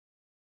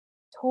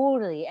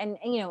 Totally.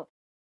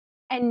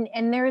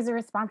 And there is a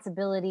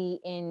responsibility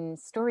in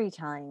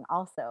storytelling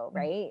also, Mm.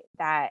 right?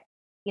 That,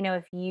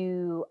 if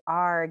you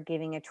are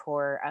giving a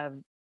tour of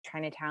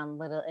Chinatown,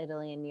 Little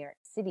Italy, in New York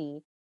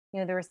City,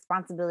 the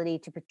responsibility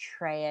to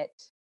portray it,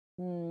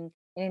 in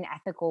an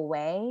ethical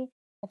way,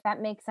 if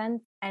that makes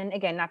sense. And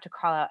again, not to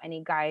call out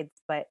any guides,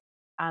 but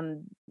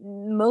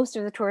most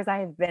of the tours I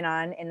have been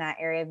on in that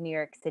area of New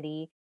York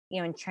City,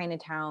 in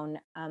Chinatown,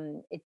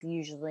 it's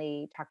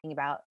usually talking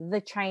about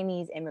the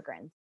Chinese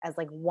immigrants as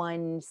like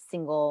one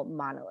single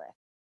monolith.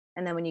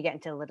 And then when you get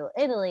into Little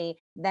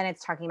Italy, then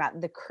it's talking about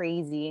the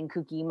crazy and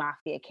kooky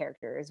mafia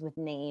characters with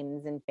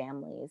names and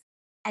families.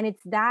 And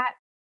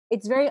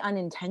it's very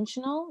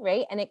unintentional,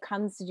 right? And it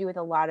comes to do with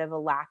a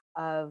lack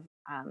of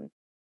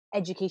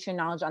education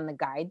knowledge on the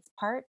guide's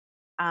part.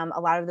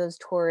 A lot of those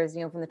tours,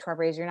 from the tour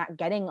operators, you're not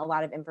getting a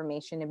lot of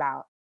information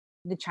about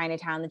the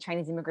Chinatown, the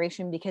Chinese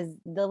immigration, because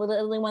the Little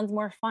Italy one's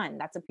more fun.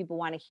 That's what people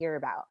want to hear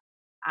about.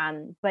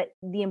 But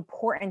the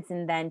importance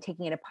in then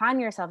taking it upon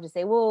yourself to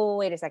say, whoa,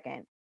 wait a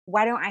second,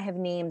 why don't I have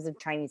names of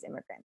Chinese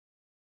immigrants?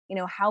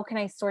 How can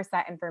I source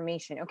that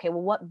information? Okay,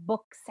 well, what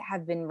books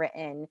have been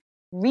written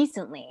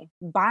recently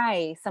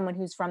by someone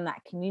who's from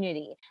that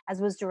community, as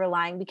opposed to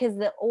relying, because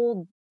the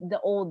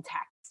old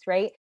text,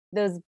 right?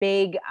 Those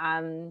big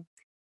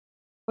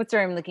what's the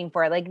word I'm looking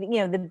for? Like,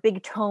 the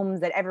big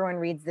tomes that everyone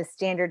reads, the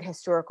standard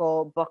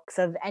historical books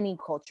of any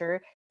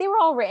culture, they were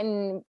all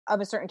written of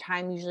a certain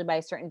time, usually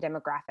by certain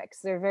demographics.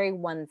 They're very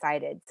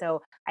one-sided.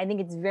 So I think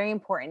it's very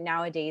important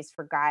nowadays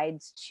for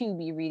guides to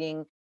be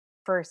reading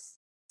first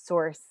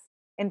source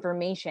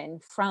information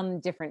from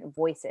different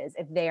voices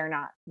if they are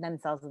not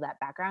themselves of that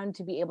background,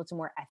 to be able to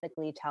more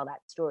ethically tell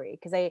that story.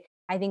 Because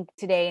I think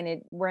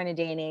today, we're in a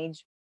day and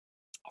age,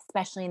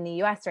 especially in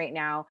the US right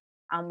now,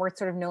 where it's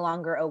sort of no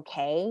longer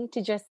okay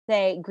to just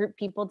say group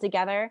people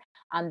together,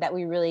 that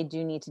we really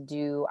do need to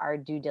do our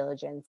due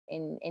diligence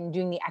in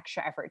doing the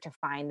extra effort to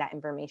find that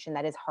information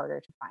that is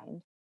harder to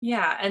find.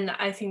 Yeah, and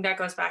I think that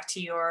goes back to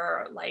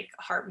your like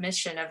heart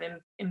mission of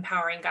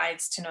empowering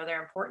guides to know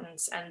their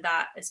importance, and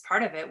that is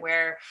part of it.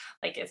 Where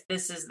like if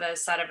this is the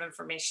set of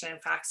information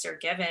and facts you're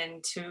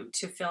given,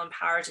 to feel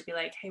empowered to be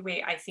like, hey,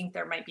 wait, I think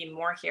there might be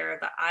more here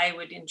that I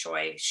would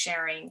enjoy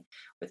sharing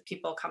with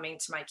people coming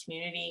to my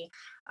community.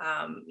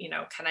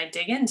 Can I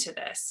dig into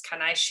this?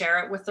 Can I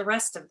share it with the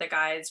rest of the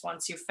guides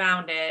once you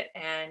found it?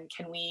 And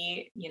can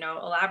we,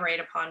 elaborate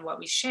upon what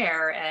we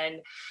share?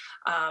 And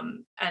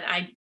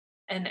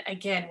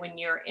again, when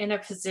you're in a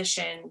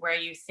position where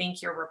you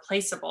think you're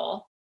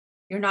replaceable,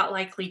 you're not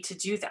likely to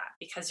do that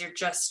because you're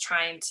just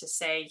trying to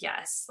say,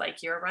 yes,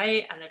 like you're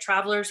right, and the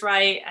traveler's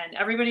right, and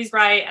everybody's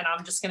right, and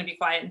I'm just going to be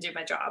quiet and do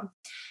my job,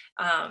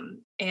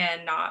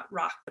 and not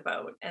rock the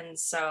boat. And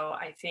so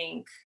I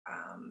think,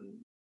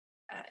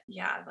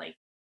 yeah, like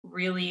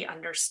really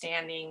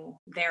understanding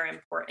their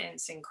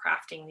importance in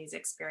crafting these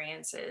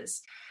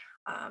experiences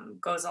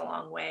goes a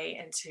long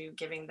way into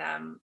giving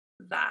them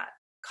that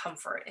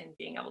comfort in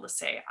being able to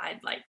say,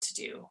 I'd like to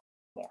do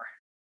more.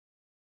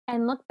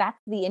 And look,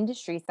 that's the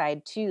industry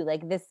side too.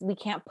 Like this, we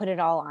can't put it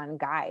all on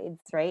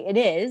guides, right? It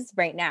is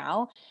right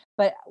now.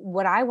 But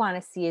what I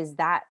want to see is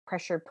that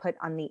pressure put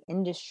on the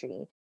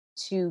industry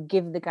to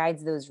give the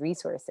guides those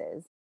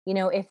resources.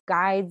 If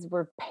guides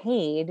were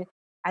paid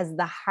as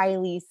the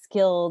highly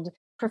skilled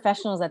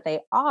professionals that they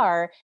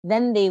are,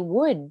 then they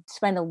would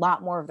spend a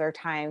lot more of their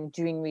time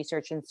doing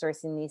research and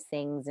sourcing these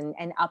things and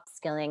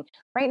upskilling.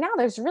 Right now,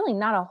 there's really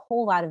not a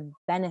whole lot of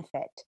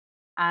benefit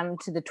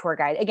to the tour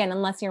guide. Again,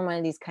 unless you're in one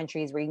of these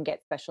countries where you can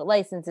get special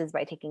licenses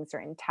by taking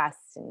certain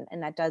tests,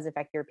 and that does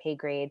affect your pay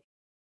grade.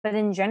 But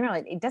in general,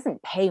 it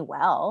doesn't pay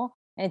well,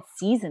 and it's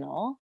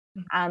seasonal.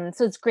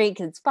 So it's great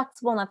because it's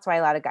flexible, and that's why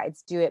a lot of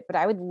guides do it. But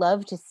I would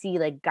love to see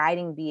like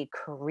guiding be a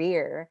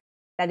career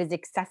that is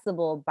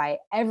accessible by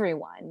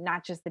everyone,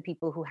 not just the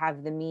people who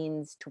have the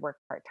means to work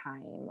part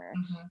time, or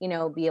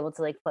Mhm. be able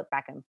to like flip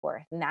back and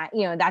forth. And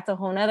that's a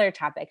whole nother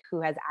topic: who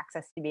has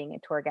access to being a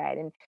tour guide,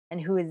 and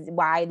who is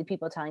why the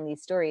people telling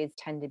these stories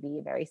tend to be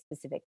a very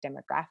specific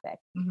demographic.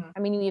 Mhm. I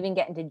mean, you even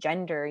get into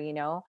gender.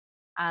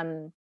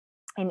 Um,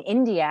 in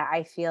India,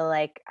 I feel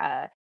like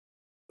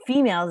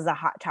females is a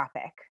hot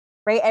topic,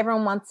 right?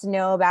 Everyone wants to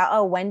know about,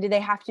 oh, when do they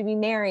have to be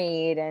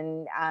married,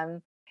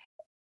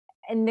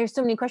 and there's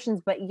so many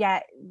questions, but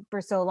yet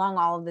for so long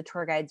all of the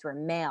tour guides were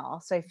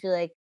male. So I feel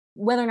like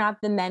whether or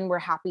not the men were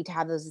happy to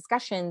have those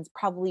discussions,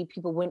 probably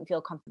people wouldn't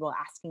feel comfortable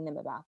asking them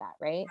about that,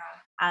 right?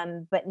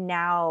 But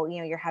now,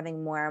 you're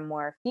having more and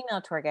more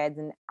female tour guides,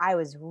 and I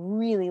was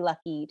really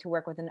lucky to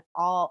work with an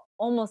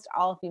almost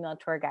all female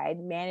tour guide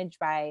managed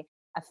by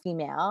a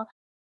female.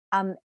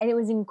 And it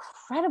was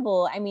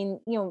incredible. I mean,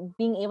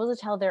 being able to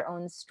tell their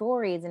own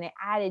stories, and it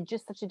added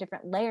just such a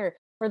different layer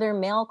for their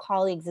male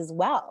colleagues as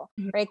well,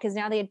 Mhm. right? Because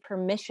now they had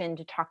permission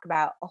to talk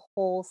about a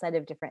whole set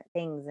of different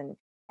things. And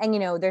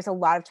there's a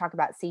lot of talk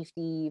about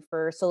safety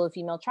for solo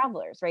female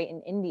travelers, right,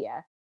 in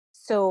India.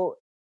 So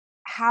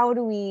how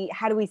do we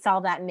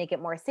solve that and make it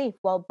more safe?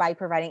 Well, by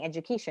providing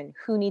education.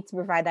 Who needs to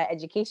provide that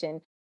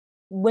education?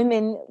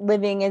 Women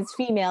living as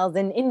females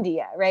in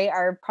India, right,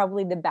 are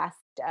probably the best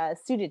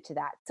suited to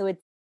that. So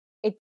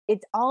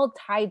it's all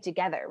tied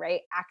together,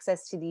 right?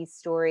 Access to these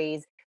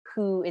stories,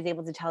 who is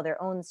able to tell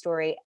their own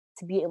story,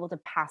 to be able to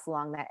pass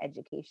along that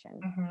education.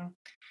 Mhm.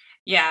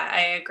 Yeah,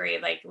 I agree.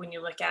 Like when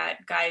you look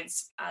at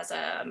guides as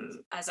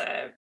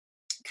a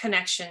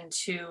connection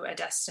to a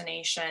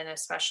destination,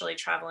 especially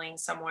traveling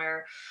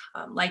somewhere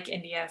like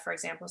India, for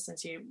example,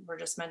 since you were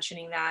just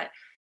mentioning that,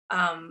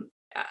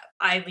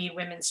 I lead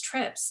women's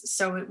trips.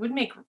 So it would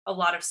make a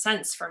lot of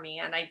sense for me.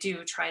 And I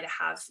do try to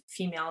have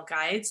female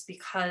guides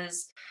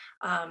because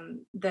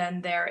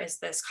then there is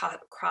this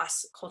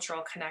cross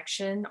cultural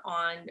connection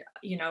on,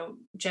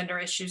 gender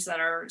issues that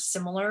are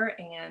similar,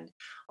 and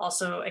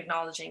also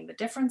acknowledging the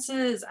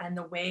differences, and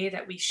the way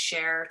that we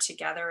share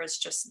together is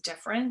just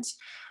different.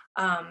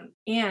 And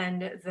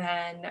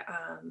then,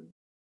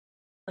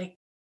 like,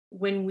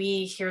 when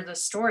we hear the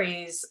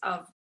stories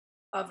of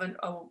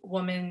a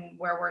woman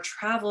where we're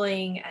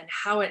traveling and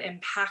how it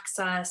impacts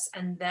us,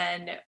 and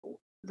then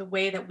the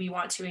way that we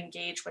want to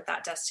engage with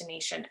that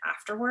destination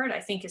afterward, I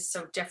think is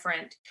so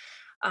different,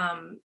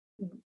 um,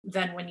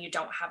 than when you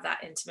don't have that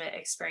intimate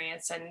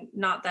experience. And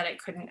not that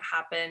it couldn't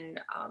happen,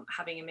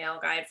 having a male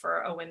guide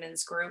for a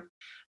women's group,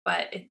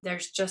 but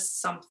there's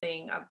just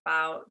something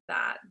about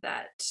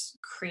that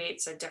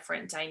creates a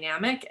different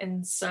dynamic.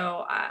 And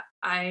so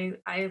I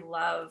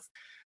love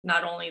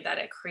not only that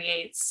it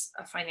creates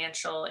a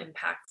financial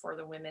impact for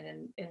the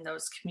women in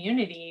those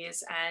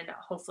communities, and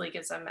hopefully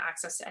gives them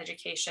access to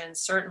education,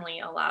 certainly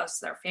allows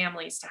their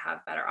families to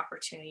have better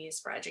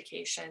opportunities for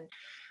education.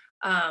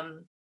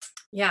 um,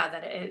 yeah,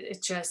 that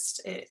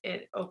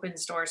it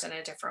opens doors in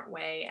a different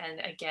way.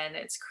 And again,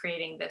 it's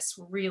creating this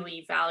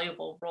really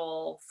valuable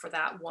role for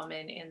that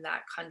woman in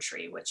that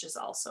country, which is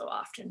also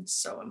often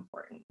so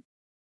important.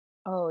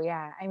 Oh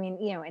yeah. I mean,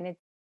 and it's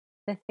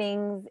the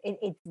things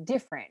it's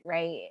different,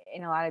 right?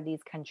 In a lot of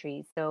these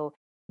countries. So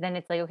then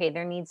it's like, okay,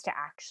 there needs to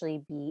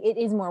actually be it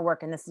is more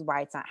work, and this is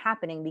why it's not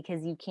happening,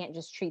 because you can't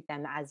just treat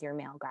them as your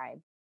male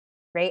guide.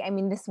 Right? I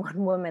mean, this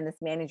one woman,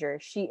 this manager,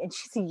 she's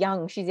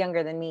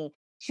younger than me.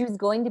 She was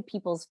going to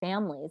people's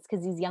families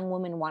because these young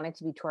women wanted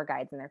to be tour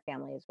guides, and their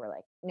families were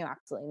like, no,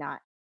 absolutely not.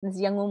 And this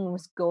young woman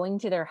was going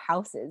to their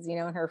houses, in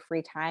her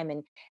free time,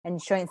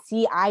 and showing,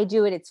 see, I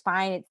do it, it's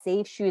fine, it's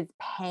safe. She was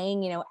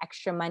paying,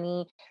 extra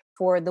money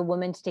for the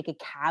woman to take a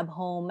cab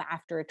home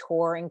after a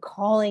tour, and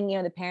calling,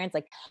 the parents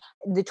like,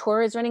 the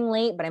tour is running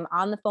late, but I'm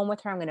on the phone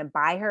with her. I'm going to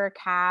buy her a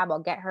cab. I'll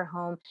get her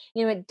home.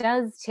 It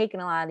does take in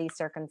a lot of these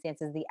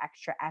circumstances the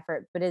extra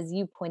effort, but as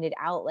you pointed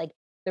out, like,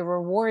 the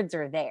rewards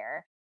are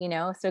there.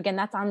 So again,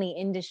 that's on the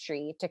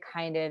industry to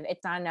kind of,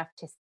 it's not enough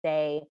to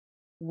say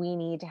we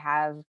need to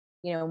have,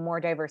 more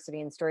diversity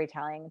in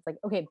storytelling. It's like,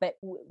 okay, but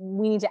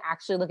we need to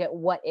actually look at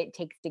what it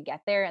takes to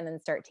get there, and then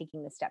start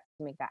taking the steps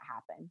to make that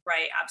happen.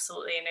 Right,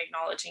 absolutely, and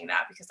acknowledging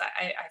that, because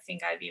I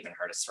think I've even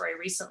heard a story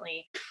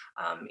recently,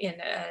 in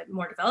a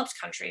more developed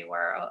country,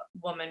 where a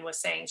woman was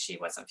saying she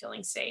wasn't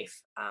feeling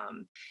safe,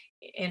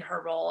 in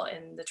her role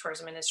in the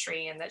tourism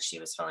industry, and that she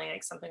was feeling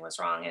like something was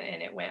wrong,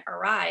 and it went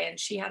awry, and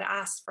she had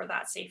asked for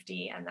that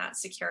safety and that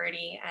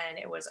security, and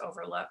it was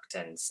overlooked.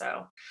 And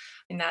so,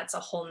 and that's a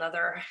whole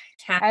nother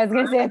can. I was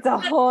going to say it's a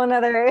whole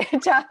nother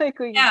topic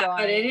we could Yeah, go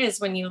but on. it is,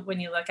 when you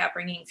look at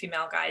bringing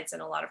female guides in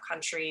a lot of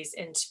countries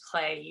into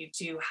play, you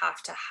do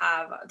have to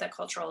have the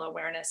cultural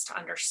awareness to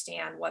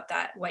understand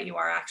what you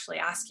are actually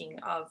asking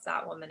of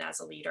that woman as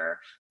a leader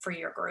for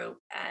your group,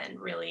 and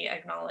really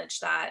acknowledge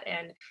that.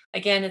 And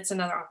again, it's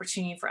another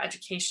opportunity for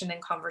education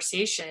and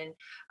conversation,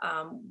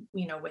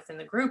 within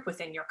the group,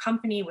 within your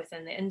company,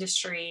 within the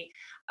industry.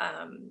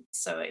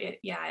 So it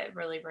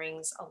really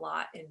brings a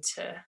lot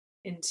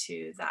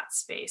into that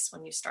space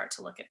when you start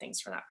to look at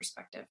things from that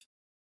perspective.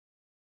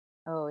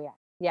 Oh yeah.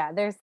 Yeah,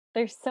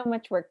 there's so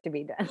much work to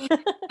be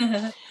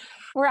done.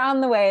 We're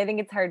on the way. I think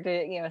it's hard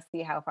to,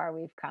 see how far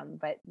we've come,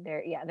 but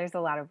there's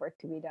a lot of work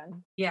to be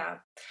done. Yeah.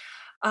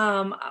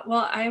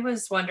 Well, I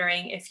was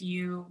wondering if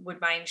you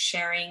would mind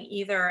sharing,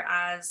 either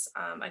as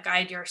a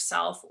guide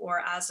yourself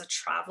or as a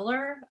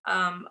traveler,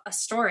 a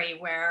story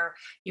where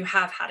you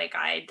have had a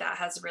guide that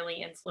has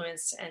really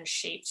influenced and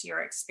shaped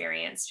your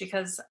experience,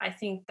 because I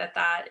think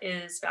that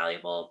is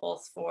valuable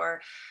both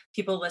for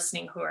people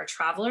listening who are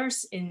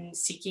travelers in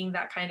seeking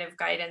that kind of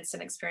guidance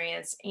and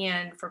experience,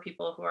 and for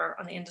people who are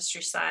on the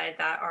industry side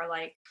that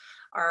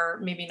are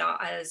maybe not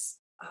as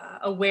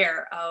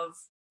aware of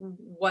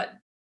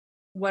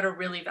what a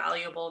really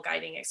valuable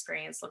guiding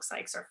experience looks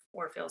like,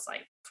 or feels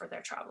like for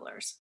their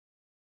travelers.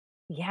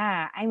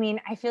 Yeah, I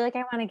mean, I feel like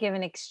I want to give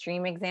an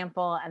extreme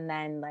example and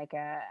then like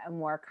a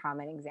more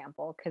common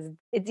example, because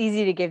it's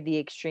easy to give the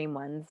extreme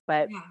ones.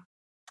 But Yeah.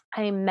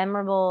 I mean,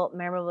 memorable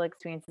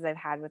experiences I've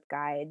had with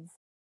guides.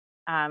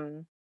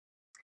 Um,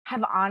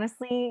 have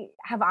honestly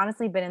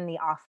been in the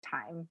off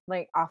time,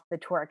 like off the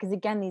tour. Because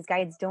again, these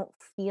guides don't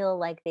feel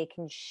like they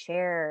can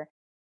share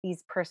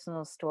these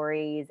personal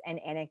stories and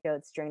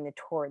anecdotes during the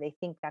tour. They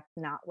think that's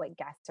not what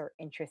guests are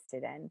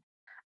interested in.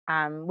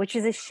 Which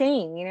is a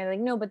shame, like,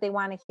 no, but they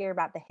want to hear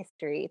about the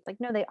history. It's like,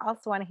 no, they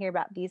also want to hear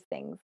about these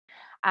things.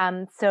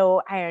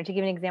 So I don't know, to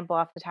give an example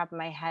off the top of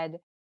my head,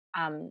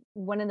 um,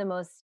 one of the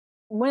most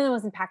one of the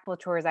most impactful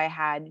tours I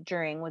had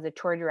during was a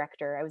tour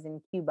director. I was in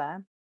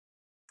Cuba,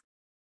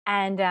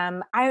 and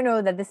I don't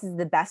know that this is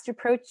the best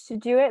approach to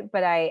do it,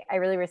 but I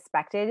really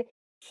respected.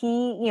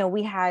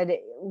 We had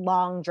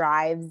long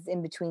drives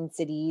in between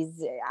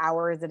cities,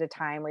 hours at a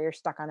time, where you're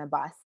stuck on a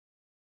bus.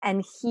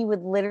 And he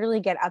would literally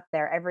get up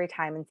there every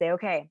time and say,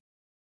 okay,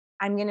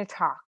 I'm going to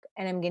talk.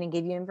 and I'm going to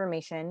give you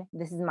information.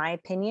 This is my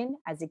opinion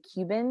as a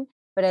Cuban,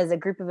 but as a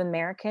group of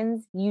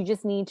Americans, you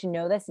just need to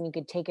know this and you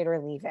could take it or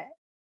leave it.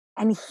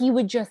 And he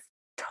would just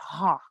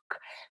talk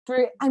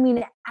for, I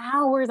mean,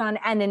 hours on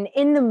end. And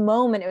in the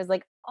moment, it was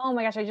like, oh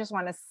my gosh, I just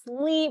want to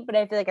sleep, but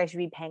I feel like I should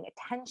be paying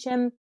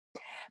attention.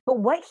 But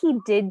what he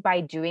did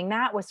by doing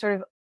that was sort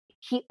of,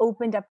 he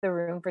opened up the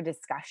room for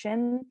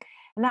discussion.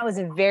 And that was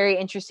a very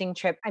interesting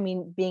trip. I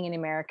mean, being an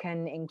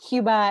American in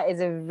Cuba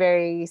is a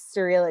very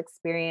surreal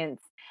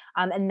experience.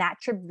 And that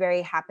trip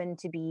very happened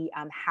to be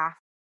half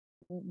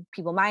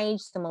people my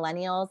age, the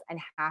millennials, and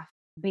half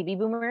baby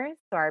boomers,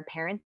 so our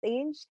parents'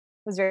 age.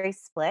 It was very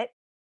split.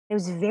 It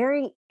was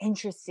very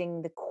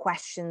interesting the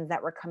questions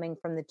that were coming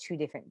from the two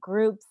different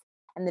groups.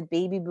 And the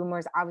baby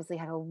boomers obviously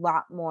had a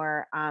lot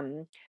more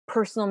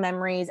personal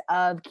memories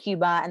of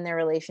Cuba and their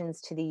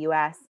relations to the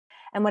US.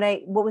 And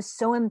what was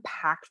so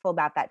impactful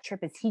about that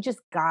trip is he just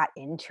got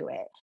into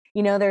it.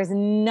 You know, there's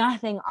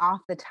nothing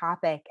off the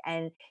topic.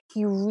 And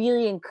he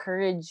really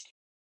encouraged,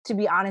 to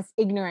be honest,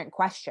 ignorant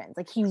questions.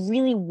 Like he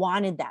really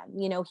wanted them.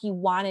 You know, he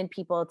wanted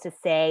people to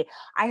say,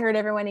 I heard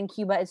everyone in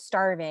Cuba is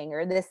starving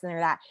or this and or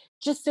that,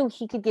 just so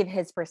he could give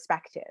his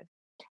perspective.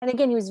 And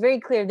again, he was very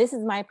clear, this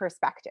is my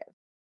perspective.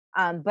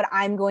 But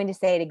I'm going to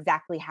say it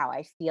exactly how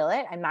I feel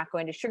it. I'm not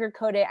going to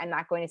sugarcoat it. I'm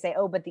not going to say,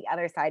 oh, but the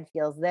other side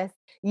feels this.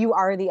 You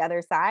are the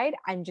other side.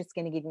 I'm just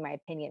going to give you my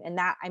opinion. And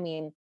that, I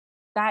mean,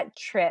 that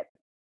trip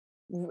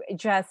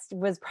just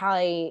was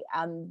probably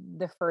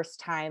the first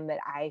time that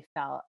I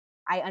felt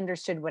I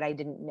understood what I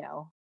didn't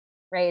know.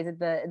 Right? Is it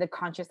the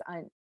conscious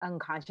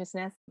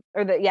unconsciousness,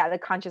 or the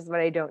conscious what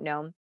I don't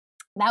know?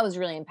 That was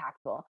really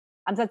impactful.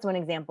 So that's one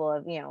example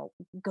of,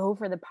 go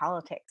for the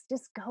politics.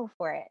 Just go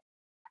for it.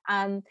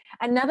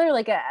 Another,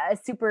 like a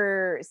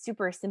super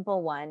super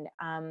simple one,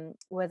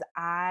 was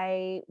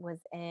I was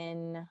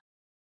in,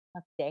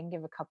 let's say I can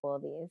give a couple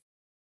of these.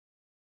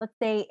 Let's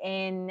say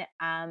in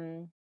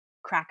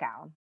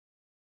Krakow.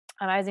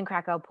 I was in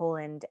Krakow,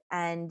 Poland,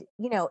 and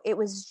it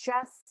was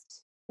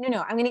just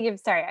no. I'm gonna give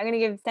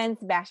San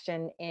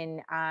Sebastian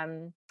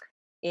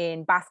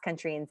in Basque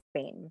Country in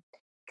Spain,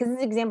 because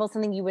this example is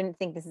something you wouldn't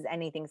think this is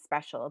anything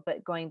special,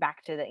 but going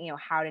back to the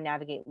how to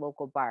navigate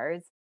local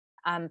bars.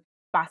 Um,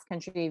 Basque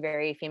Country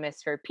very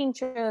famous for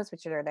pinchos,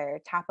 which are their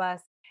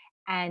tapas,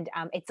 and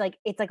it's like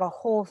a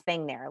whole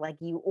thing there. Like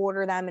you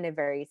order them in a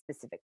very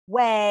specific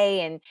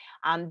way,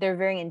 and they're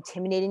very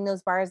intimidating.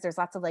 Those bars. There's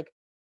lots of like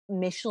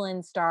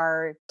Michelin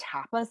star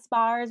tapas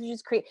bars, which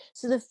is great.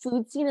 So the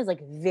food scene is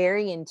like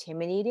very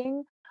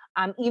intimidating,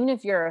 even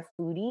if you're a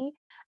foodie.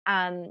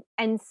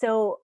 And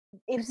so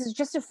it was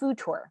just a food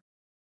tour.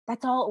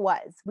 That's all it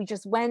was. We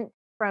just went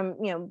from,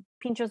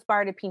 Pinchos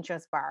bar to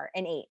Pinchos bar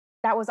and ate.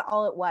 That was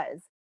all it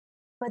was.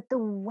 But the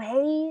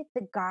way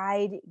the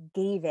guide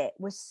gave it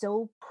was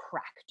so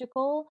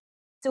practical.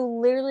 So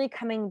literally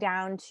coming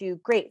down to,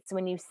 great. So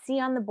when you see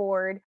on the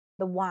board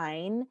the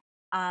wine,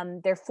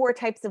 there are four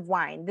types of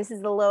wine. This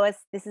is the lowest,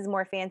 this is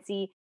more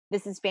fancy,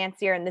 this is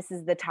fancier, and this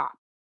is the top.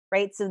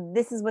 Right. So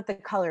this is what the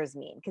colors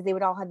mean, because they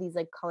would all have these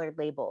like colored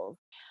labels.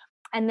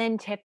 And then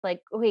tipped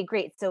like, okay,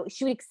 great. So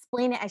she would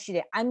explain it as she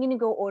did. I'm going to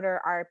go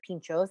order our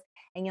pinchos,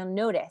 and you'll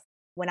notice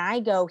when I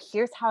go,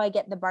 here's how I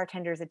get the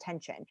bartender's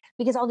attention,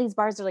 because all these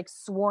bars are like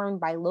swarmed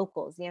by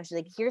locals. She's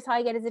like, here's how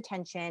I get his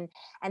attention.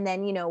 And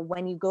then,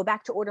 when you go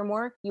back to order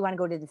more, you want to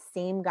go to the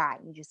same guy.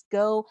 You just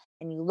go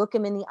and you look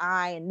him in the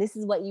eye, and this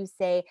is what you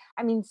say.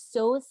 I mean,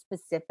 so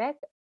specific.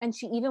 And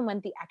she even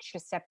went the extra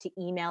step to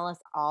email us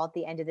all at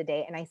the end of the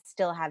day. And I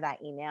still have that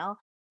email.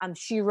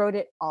 She wrote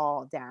it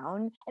all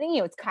down. And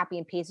it's copy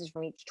and pastes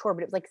from each tour,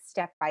 but it was like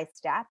step by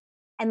step.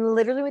 And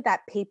literally with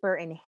that paper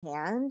in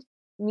hand,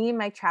 me and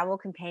my travel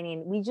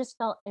companion, we just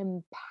felt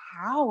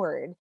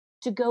empowered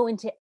to go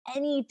into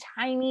any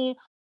tiny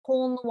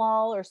hole in the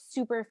wall or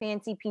super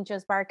fancy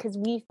Pinchos bar, because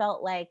we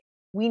felt like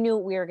we knew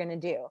what we were going to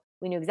do.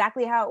 We knew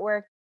exactly how it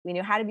worked. We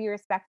knew how to be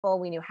respectful.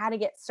 We knew how to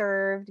get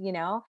served,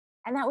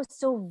 and that was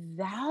so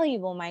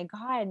valuable. My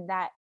God,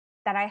 that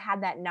I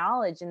had that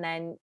knowledge. And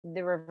then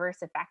the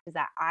reverse effect is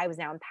that I was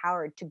now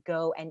empowered to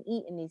go and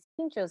eat in these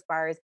Pinchos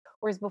bars.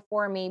 Whereas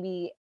before,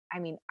 maybe, I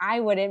mean, I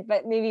wouldn't,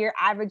 but maybe your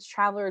average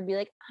traveler would be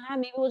like,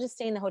 maybe we'll just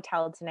stay in the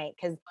hotel tonight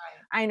because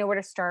I know where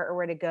to start or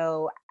where to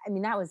go. I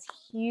mean, that was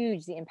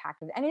huge, the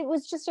impact of it. And it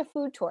was just a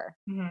food tour.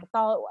 Mm-hmm. That's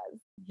all it was.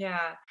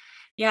 Yeah.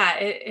 Yeah,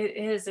 it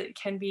is. It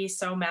can be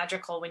so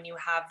magical when you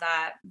have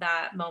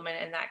that moment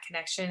and that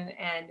connection.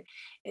 And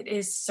it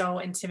is so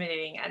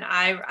intimidating. And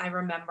I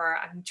remember,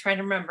 I'm trying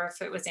to remember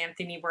if it was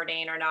Anthony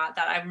Bourdain or not,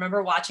 that I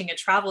remember watching a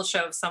travel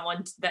show of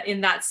someone that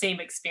in that same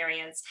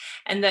experience.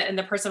 And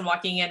the person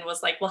walking in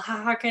was like, well,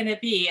 how can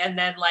it be? And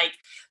then like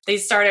they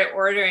started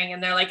ordering,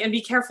 and they're like, and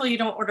be careful you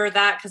don't order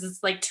that, because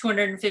it's like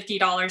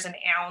 $250 an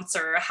ounce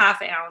or a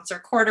half ounce or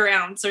quarter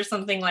ounce or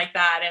something like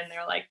that. And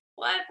they're like,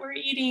 what? We're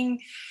eating,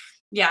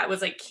 it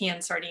was like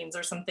canned sardines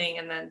or something.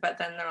 But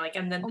then they're like,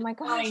 and then oh my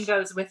gosh, wine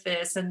goes with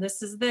this, and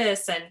this is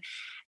this.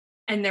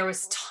 And there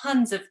was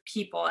tons of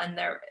people, and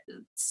there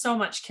so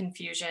much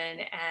confusion.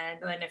 And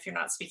then if you're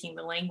not speaking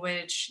the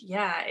language,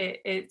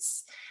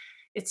 it's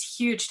it's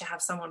huge to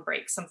have someone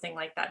break something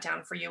like that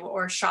down for you,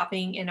 or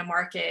shopping in a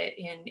market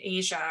in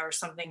Asia or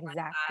something like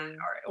that, Exactly.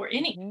 or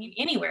Hmm.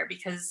 anywhere,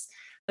 because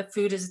the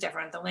food is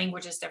different, the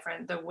language is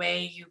different, the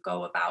way you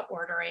go about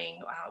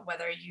ordering,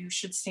 whether you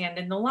should stand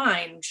in the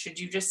line, should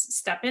you just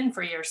step in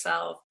for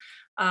yourself.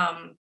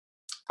 Um,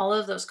 all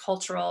of those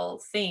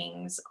cultural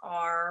things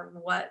are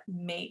what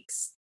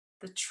makes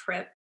the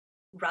trip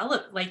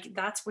relevant. Like,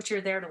 that's what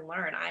you're there to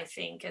learn, I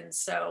think. And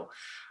so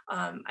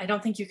I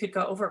don't think you could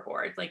go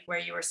overboard, like where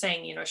you were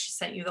saying, she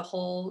sent you the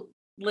whole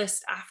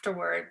list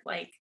afterward.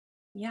 Like,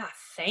 yeah,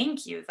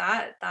 thank you,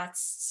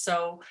 that's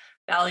so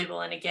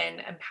valuable. And again,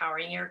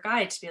 empowering your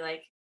guide to be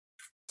like,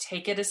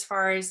 take it as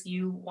far as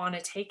you want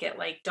to take it.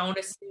 Like, don't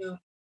assume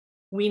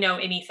we know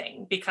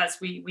anything, because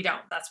we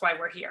don't. That's why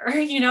we're here.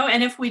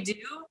 And if we do,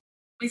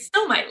 we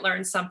still might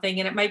learn something,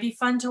 and it might be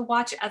fun to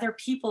watch other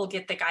people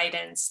get the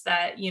guidance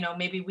that,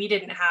 maybe we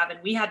didn't have, and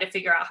we had to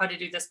figure out how to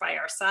do this by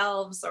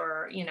ourselves,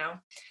 or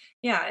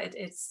yeah,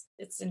 it's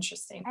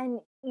interesting.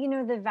 And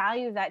the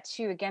value of that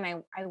too, again,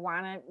 I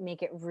want to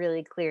make it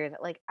really clear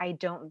that like I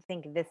don't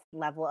think this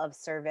level of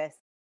service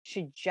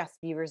should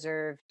just be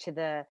reserved to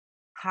the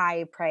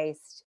high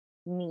priced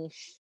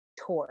niche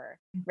tour,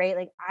 right?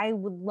 Like I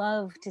would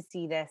love to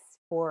see this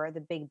for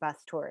the big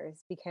bus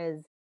tours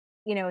because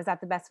is that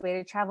the best way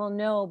to travel?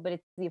 No, but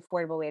it's the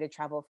affordable way to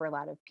travel for a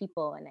lot of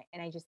people.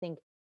 And I just think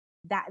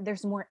that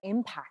there's more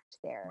impact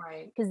there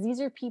Right. because these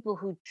are people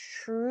who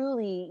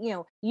truly,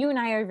 you and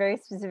I are a very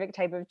specific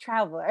type of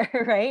traveler,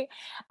 right?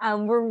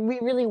 Where we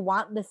really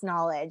want this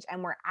knowledge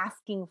and we're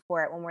asking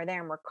for it when we're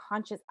there and we're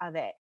conscious of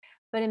it.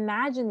 But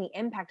imagine the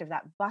impact of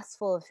that bus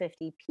full of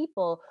 50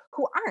 people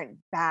who aren't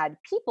bad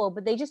people,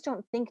 but they just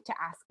don't think to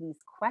ask these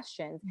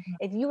questions. Mhm.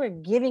 If you were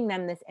giving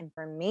them this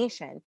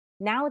information,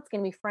 now it's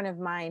going to be front of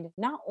mind,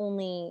 not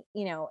only,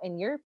 in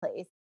your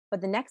place,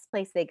 but the next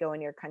place they go in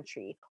your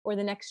country or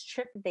the next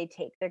trip that they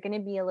take, they're going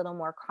to be a little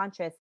more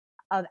conscious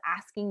of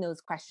asking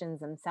those questions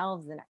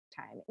themselves the next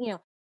time.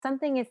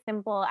 Something as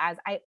simple as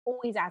I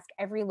always ask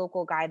every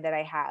local guide that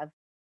I have,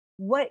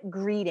 what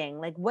greeting,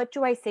 like what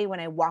do I say when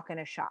I walk in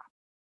a shop?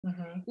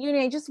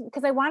 Mhm. Just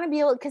because I want to be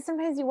able, because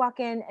sometimes you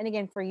walk in, and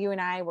again, for you and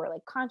I, we're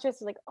like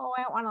conscious, like, oh,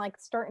 I don't want to like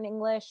start in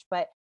English,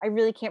 but I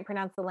really can't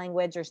pronounce the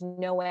language. There's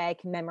no way I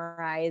can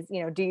memorize,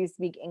 do you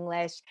speak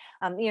English?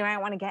 I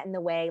don't want to get in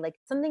the way. Like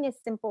something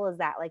as simple as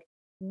that, like,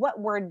 what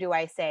word do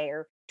I say?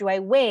 Or do I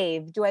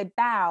wave? Do I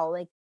bow?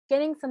 Like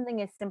getting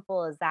something as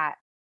simple as that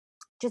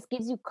just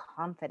gives you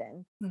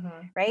confidence,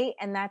 Mhm. right?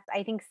 And that's,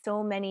 I think,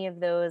 so many of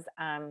those,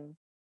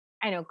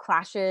 I know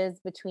clashes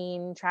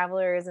between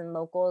travelers and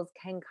locals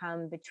can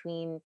come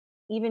between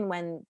even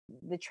when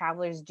the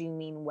travelers do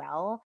mean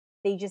well,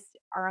 they just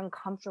are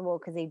uncomfortable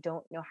because they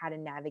don't know how to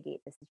navigate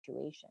the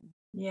situation.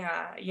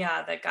 Yeah,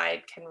 yeah, the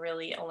guide can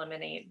really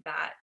eliminate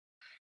that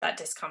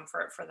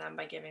discomfort for them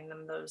by giving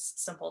them those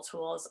simple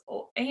tools.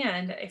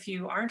 And if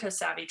you aren't a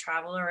savvy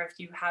traveler, if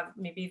you have,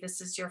 maybe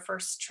this is your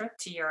first trip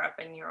to Europe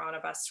and you're on a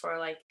bus tour,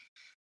 like,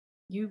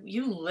 you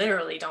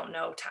literally don't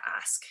know to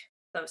ask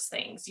those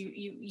things.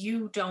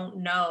 You don't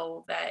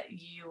know that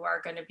you are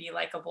going to be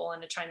like a bull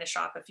in a china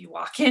shop if you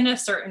walk in a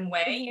certain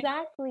way, and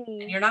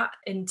Exactly. you're not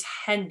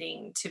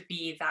intending to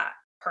be that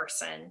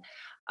person.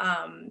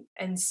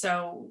 And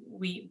so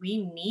we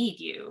need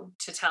you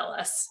to tell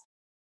us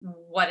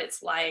what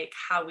it's like,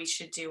 how we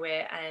should do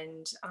it,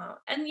 and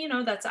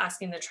that's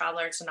asking the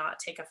traveler to not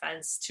take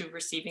offense to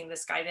receiving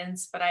this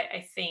guidance. But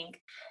I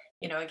think,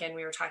 again,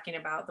 we were talking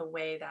about the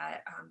way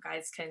that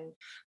guides can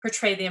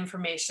portray the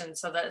information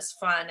so that it's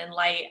fun and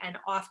light. And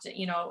often,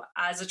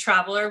 as a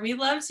traveler, we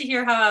love to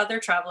hear how other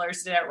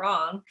travelers did it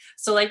wrong.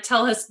 So, like,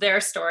 tell us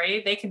their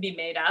story. They can be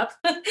made up,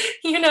 I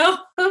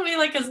mean,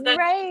 like, because then you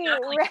Right,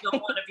 definitely don't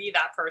right. want to be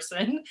that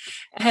person.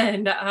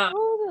 And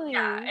Totally.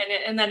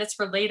 and then it's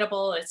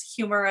relatable, it's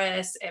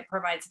humorous, it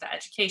provides the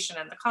education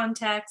and the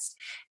context,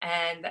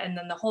 and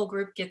then the whole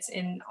group gets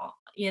in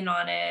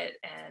on it.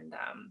 And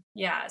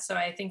yeah, so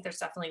I think there's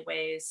definitely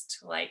ways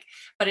to, like,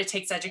 but it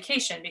takes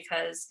education,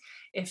 because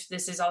if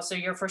this is also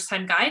your first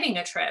time guiding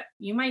a trip,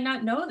 you might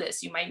not know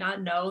this. You might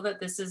not know that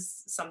this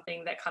is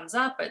something that comes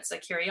up. It's a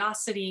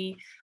curiosity.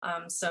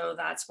 So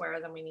that's where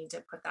then we need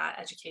to put that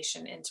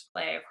education into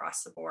play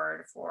across the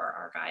board for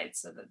our guides,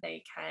 so that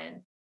they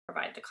can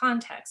provide the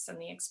context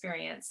and the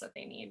experience that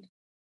they need.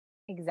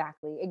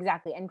 Exactly,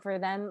 exactly. And for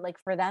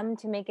them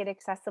to make it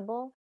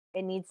accessible,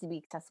 it needs to be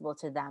accessible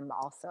to them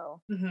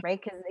also, Mhm. right?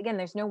 Because again,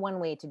 there's no one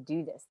way to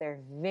do this. There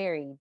are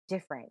very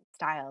different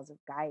styles of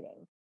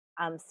guiding.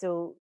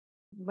 So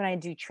when I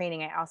do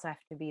training, I also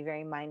have to be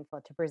very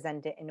mindful to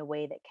present it in a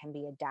way that can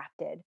be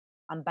adapted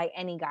by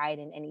any guide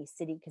in any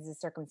city because the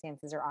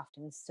circumstances are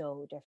often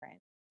so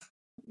different.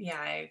 Yeah,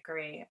 I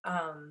agree.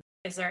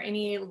 Is there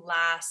any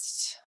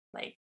last,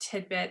 like,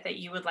 tidbit that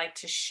you would like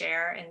to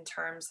share in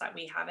terms that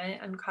we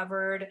haven't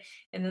uncovered?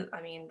 And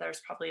I mean,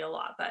 there's probably a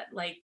lot, but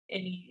like,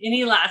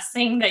 any last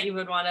thing that you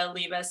would want to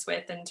leave us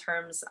with in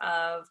terms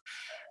of,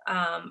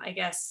 I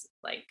guess,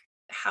 like,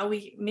 how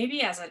we,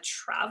 maybe as a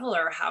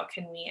traveler, how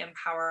can we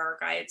empower our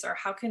guides, or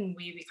how can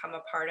we become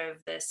a part of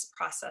this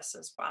process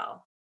as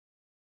well?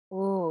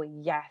 Ooh,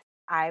 yes.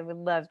 I would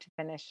love to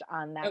finish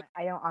on that.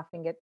 I don't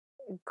often get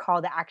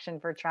call to action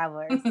for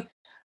travelers.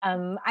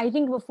 I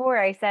think before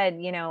I said,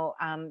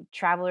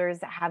 travelers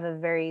have a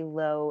very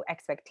low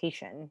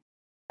expectation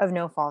of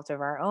no fault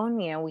of our own.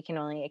 We can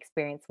only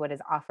experience what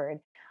is offered.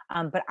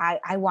 But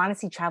I want to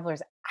see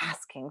travelers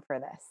asking for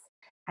this.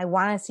 I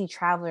want to see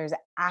travelers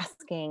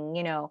asking,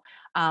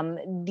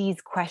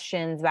 these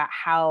questions about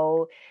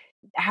how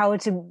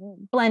to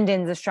blend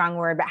in is a strong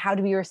word, but how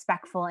to be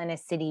respectful in a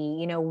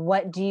city.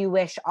 What do you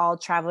wish all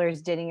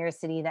travelers did in your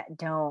city that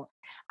don't?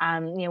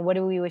 What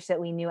do we wish that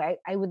we knew?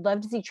 I would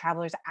love to see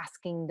travelers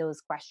asking those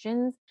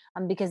questions,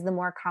 because the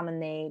more common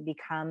they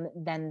become,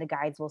 then the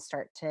guides will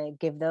start to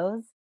give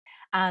those.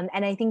 And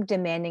I think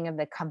demanding of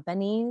the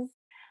companies.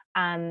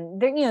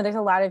 There's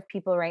a lot of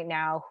people right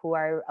now who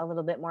are a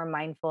little bit more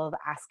mindful of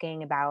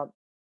asking about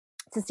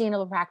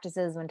sustainable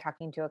practices when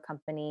talking to a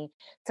company.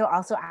 So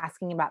also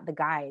asking about the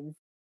guides,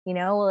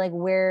 like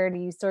where do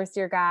you source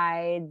your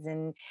guides,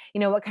 and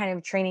what kind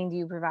of training do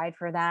you provide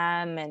for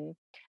them? And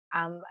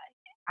um,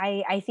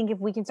 I think if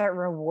we can start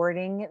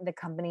rewarding the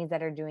companies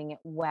that are doing it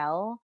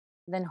well,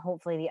 then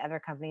hopefully the other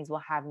companies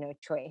will have no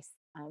choice,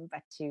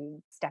 but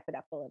to step it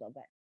up a little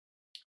bit.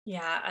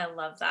 Yeah, I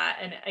love that.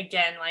 And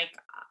again, like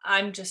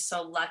I'm just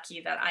so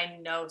lucky that I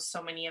know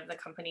so many of the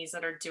companies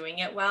that are doing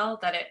it well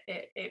that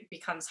it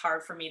becomes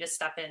hard for me to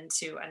step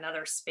into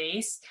another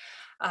space.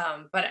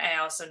 But I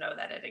also know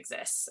that it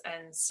exists.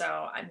 And so,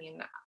 I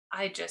mean,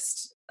 I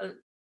just,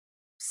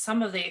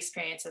 some of the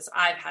experiences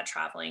I've had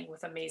traveling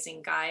with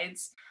amazing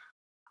guides,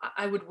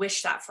 I would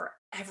wish that for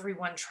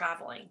everyone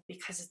traveling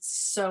because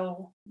it's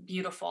so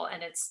beautiful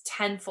and it's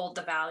tenfold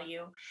the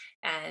value,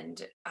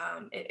 and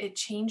it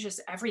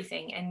changes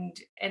everything. And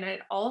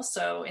it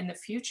also in the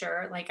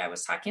future, like I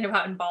was talking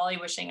about in Bali,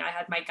 wishing I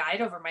had my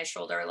guide over my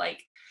shoulder.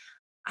 Like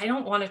I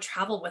don't want to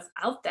travel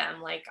without them.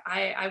 Like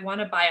I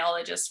want a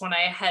biologist when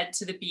I head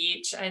to the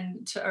beach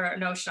or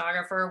an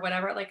oceanographer or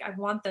whatever. Like I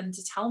want them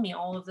to tell me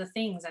all of the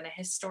things, and a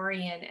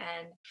historian,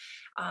 and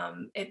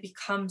it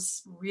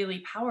becomes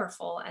really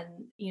powerful.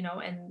 And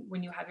and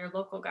when you have your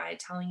local guide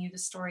telling you the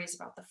stories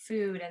about the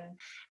food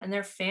and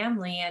their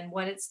family and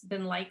what it's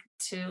been like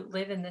to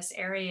live in this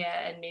area,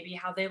 and maybe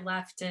how they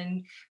left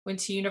and went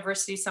to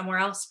university somewhere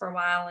else for a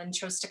while and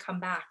chose to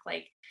come back,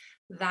 like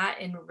that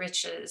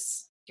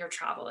enriches your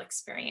travel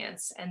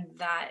experience, and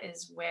that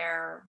is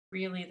where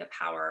really the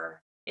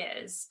power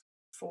is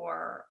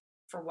for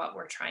what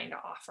we're trying to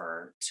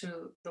offer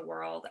to the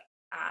world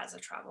as a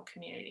travel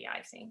community,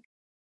 I think.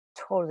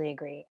 Totally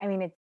agree. I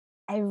mean,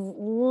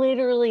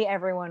 literally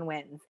everyone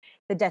wins.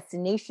 The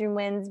destination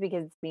wins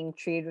because it's being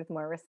treated with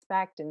more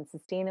respect and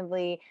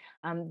sustainably.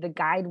 The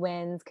guide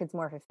wins because it's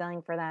more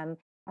fulfilling for them.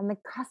 And the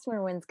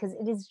customer wins because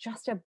it is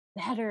just a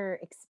better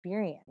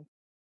experience.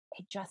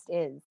 It just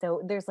is.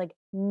 So there's like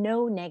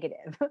no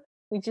negative.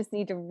 We just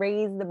need to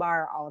raise the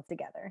bar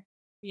altogether.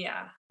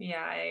 Yeah,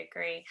 yeah, I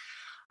agree.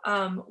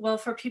 Well,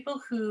 for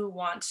people who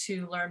want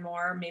to learn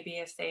more, maybe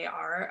if they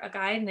are a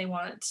guide and they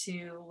want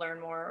to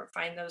learn more,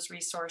 find those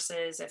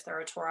resources, if they're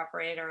a tour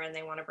operator and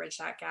they want to bridge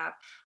that gap,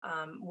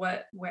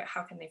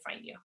 how can they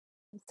find you?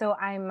 So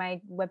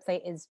my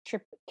website is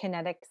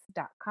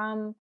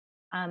tripkinetics.com.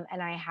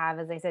 And I have,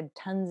 as I said,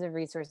 tons of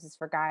resources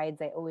for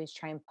guides. I always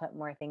try and put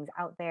more things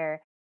out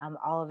there,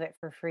 all of it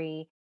for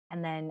free.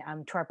 And then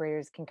tour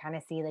operators can kind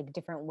of see like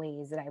different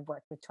ways that I've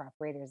worked with tour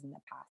operators in the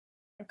past.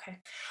 Okay.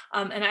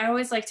 And I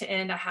always like to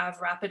end, I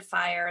have rapid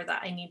fire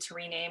that I need to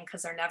rename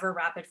because they're never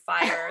rapid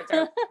fire.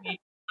 They're like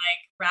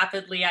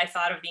rapidly, I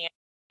thought of the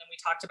answer and we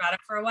talked about it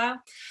for a while.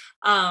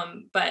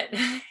 But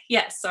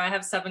yes, so I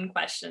have 7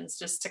 questions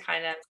just to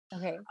kind of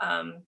Okay.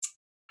 um,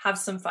 have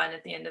some fun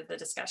at the end of the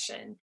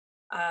discussion.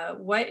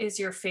 What is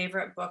your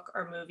favorite book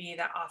or movie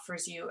that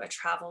offers you a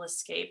travel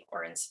escape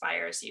or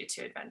inspires you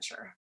to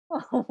adventure?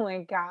 Oh my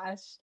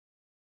gosh.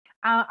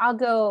 I'll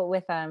go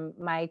with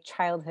my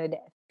childhood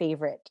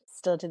favorite,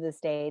 still to this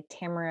day,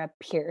 Tamara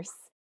Pierce.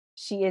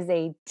 She is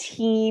a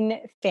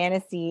teen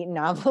fantasy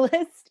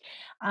novelist,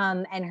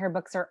 and her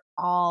books are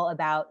all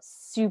about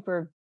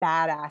super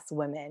badass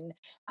women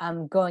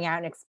going out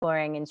and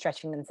exploring and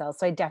stretching themselves.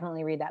 So I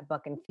definitely read that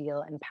book and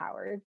feel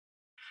empowered.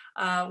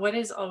 What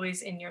is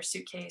always in your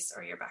suitcase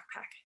or your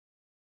backpack?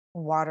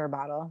 Water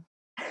bottle.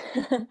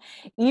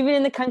 Even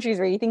in the countries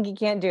where you think you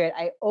can't do it,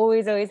 I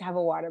always have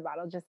a water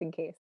bottle just in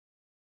case.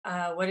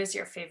 What is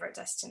your favorite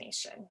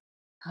destination?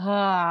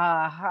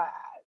 Ah,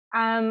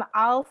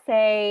 I'll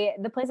say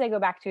the place I go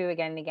back to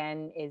again and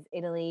again is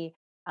Italy.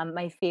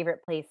 My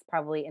favorite place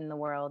probably in the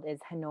world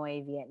is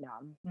Hanoi,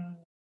 Vietnam. Mm.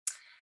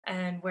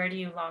 And where do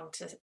you long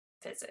to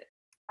visit?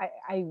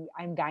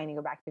 I'm dying to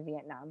go back to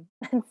Vietnam.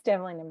 It's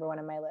definitely number one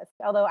on my list.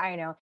 Although I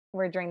know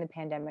we're during the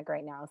pandemic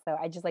right now, so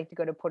I just like to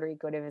go to Puerto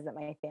Rico to visit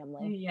my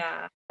family.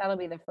 Yeah. That'll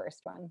be the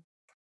first one.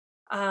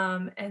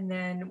 And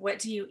then what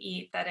do you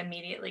eat that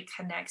immediately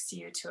connects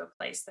you to a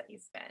place that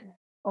you've been?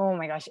 Oh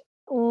my gosh,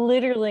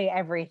 literally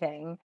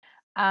everything.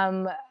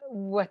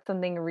 What's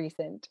something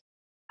recent?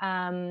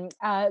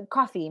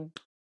 Coffee,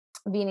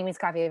 Vietnamese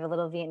coffee. I have a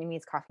little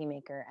Vietnamese coffee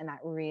maker, and that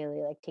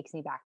really like takes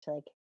me back to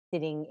like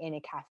sitting in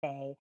a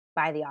cafe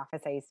by the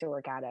office I used to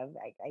work out of.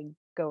 I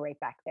go right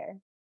back there.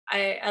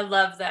 I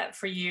love that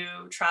for you,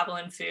 travel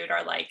and food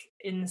are like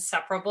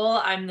inseparable.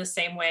 I'm the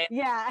same way.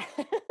 Yeah,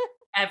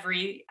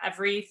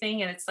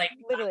 Everything, and it's like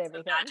literally that's the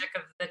everything. magic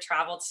of the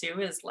travel too,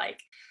 is like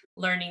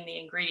learning the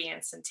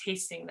ingredients and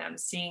tasting them,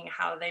 seeing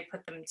how they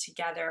put them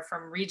together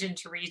from region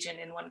to region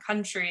in one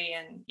country,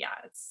 and yeah,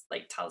 it's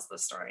like tells the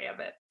story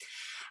of it.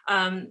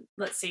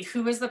 Let's see,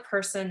 who was the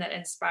person that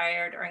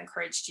inspired or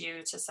encouraged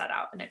you to set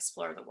out and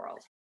explore the world?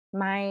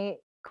 My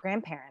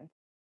grandparents,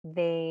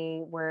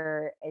 they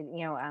were,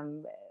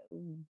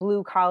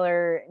 blue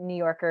collar New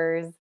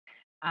Yorkers,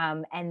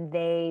 and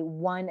they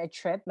won a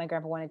trip. My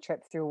grandpa won a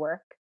trip through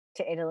work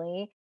to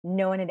Italy.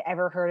 No one had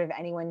ever heard of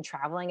anyone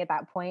traveling at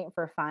that point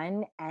for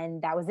fun.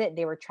 And that was it.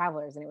 They were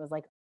travelers, and it was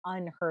like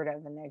unheard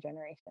of in their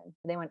generation.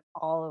 They went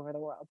all over the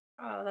world.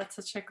 Oh, that's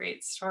such a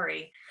great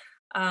story.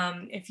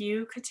 If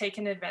you could take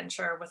an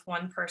adventure with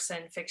one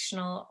person,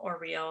 fictional or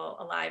real,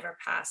 alive or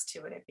past,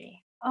 who would it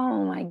be?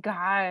 Oh my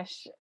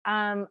gosh.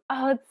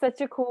 It's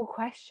such a cool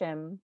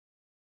question.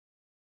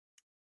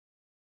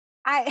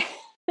 I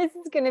this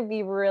is gonna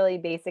be really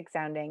basic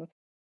sounding,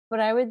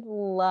 but I would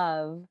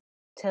love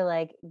to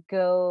like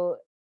go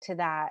to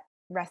that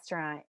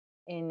restaurant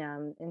in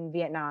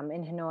Vietnam,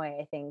 in Hanoi,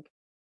 I think.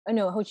 Oh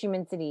no, Ho Chi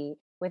Minh City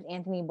with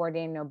Anthony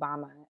Bourdain and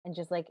Obama and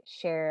just like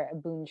share a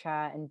bun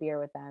cha and beer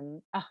with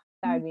them. Oh,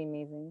 that would be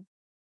amazing.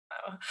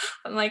 Oh,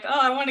 I'm like, oh,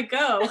 I want to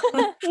go.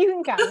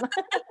 You can come.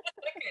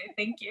 Okay,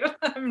 thank you.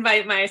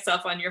 Invite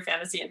myself on your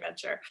fantasy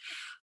adventure.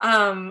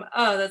 Oh,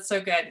 that's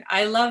so good.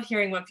 I love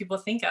hearing what people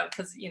think of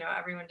because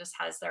everyone just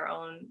has their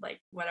own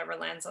like whatever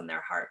lands on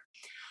their heart.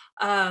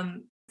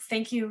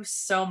 Thank you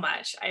so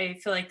much. I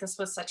feel like this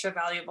was such a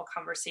valuable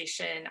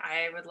conversation.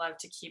 I would love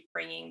to keep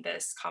bringing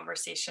this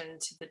conversation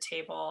to the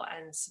table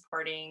and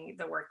supporting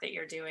the work that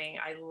you're doing.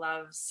 I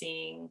love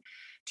seeing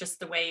just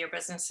the way your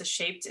business is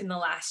shaped in the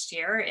last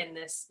year in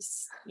this,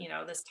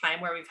 this time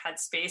where we've had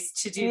space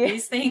to do Yeah.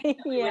 these things that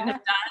we wouldn't Yeah.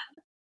 have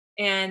done.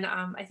 And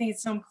I think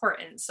it's so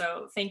important.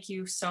 So thank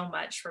you so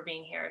much for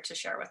being here to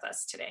share with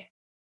us today.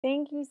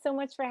 Thank you so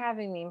much for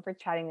having me and for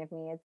chatting with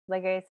me. It's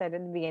like I said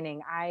in the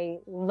beginning, I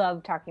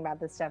love talking about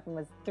this stuff and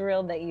was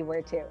thrilled that you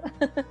were too.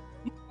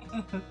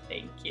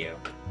 Thank you.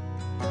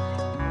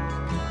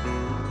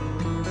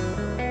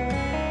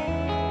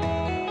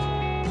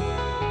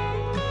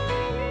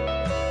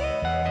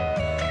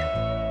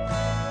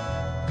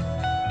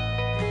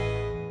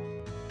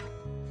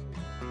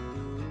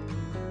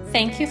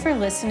 Thank you for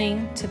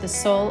listening to the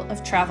Soul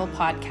of Travel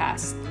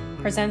podcast,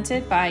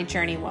 presented by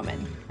Journey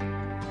Woman.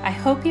 I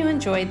hope you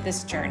enjoyed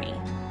this journey.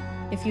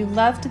 If you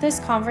loved this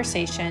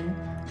conversation,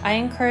 I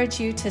encourage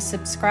you to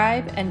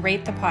subscribe and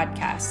rate the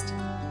podcast.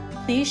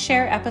 Please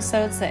share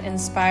episodes that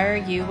inspire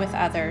you with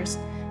others,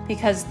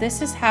 because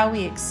this is how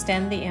we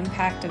extend the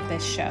impact of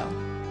this show.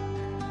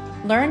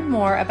 Learn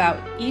more about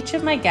each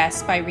of my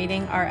guests by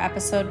reading our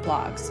episode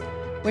blogs,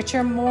 which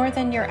are more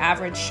than your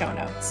average show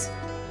notes.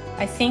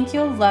 I think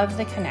you'll love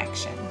the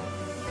connection.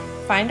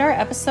 Find our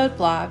episode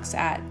blogs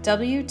at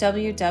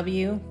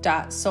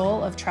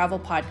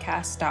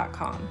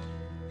www.souloftravelpodcast.com.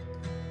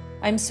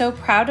 I'm so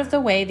proud of the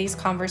way these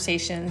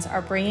conversations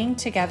are bringing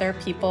together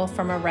people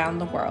from around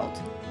the world.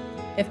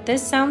 If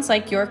this sounds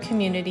like your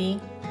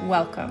community,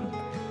 welcome.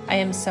 I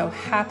am so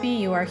happy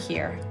you are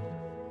here.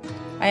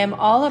 I am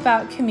all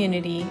about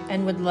community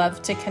and would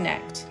love to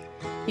connect.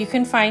 You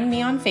can find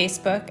me on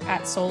Facebook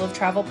at Soul of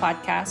Travel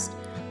Podcast,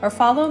 or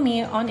follow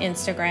me on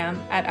Instagram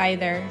at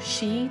either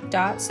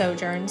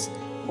she.sojourns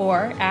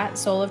or at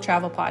Soul of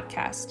Travel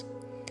Podcast.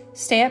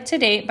 Stay up to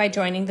date by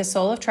joining the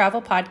Soul of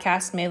Travel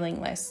Podcast mailing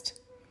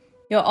list.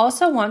 You'll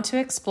also want to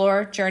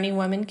explore Journey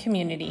Woman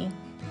community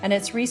and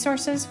its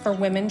resources for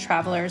women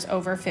travelers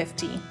over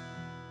 50.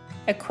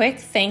 A quick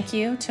thank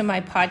you to my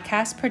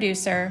podcast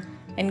producer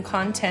and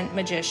content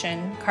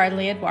magician,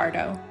 Carly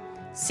Eduardo,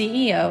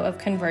 CEO of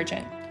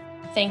Convergent.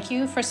 Thank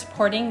you for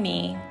supporting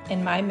me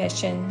in my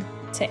mission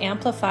to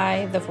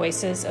amplify the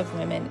voices of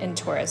women in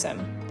tourism.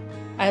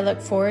 I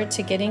look forward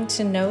to getting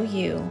to know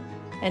you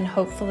and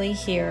hopefully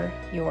hear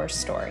your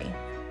story.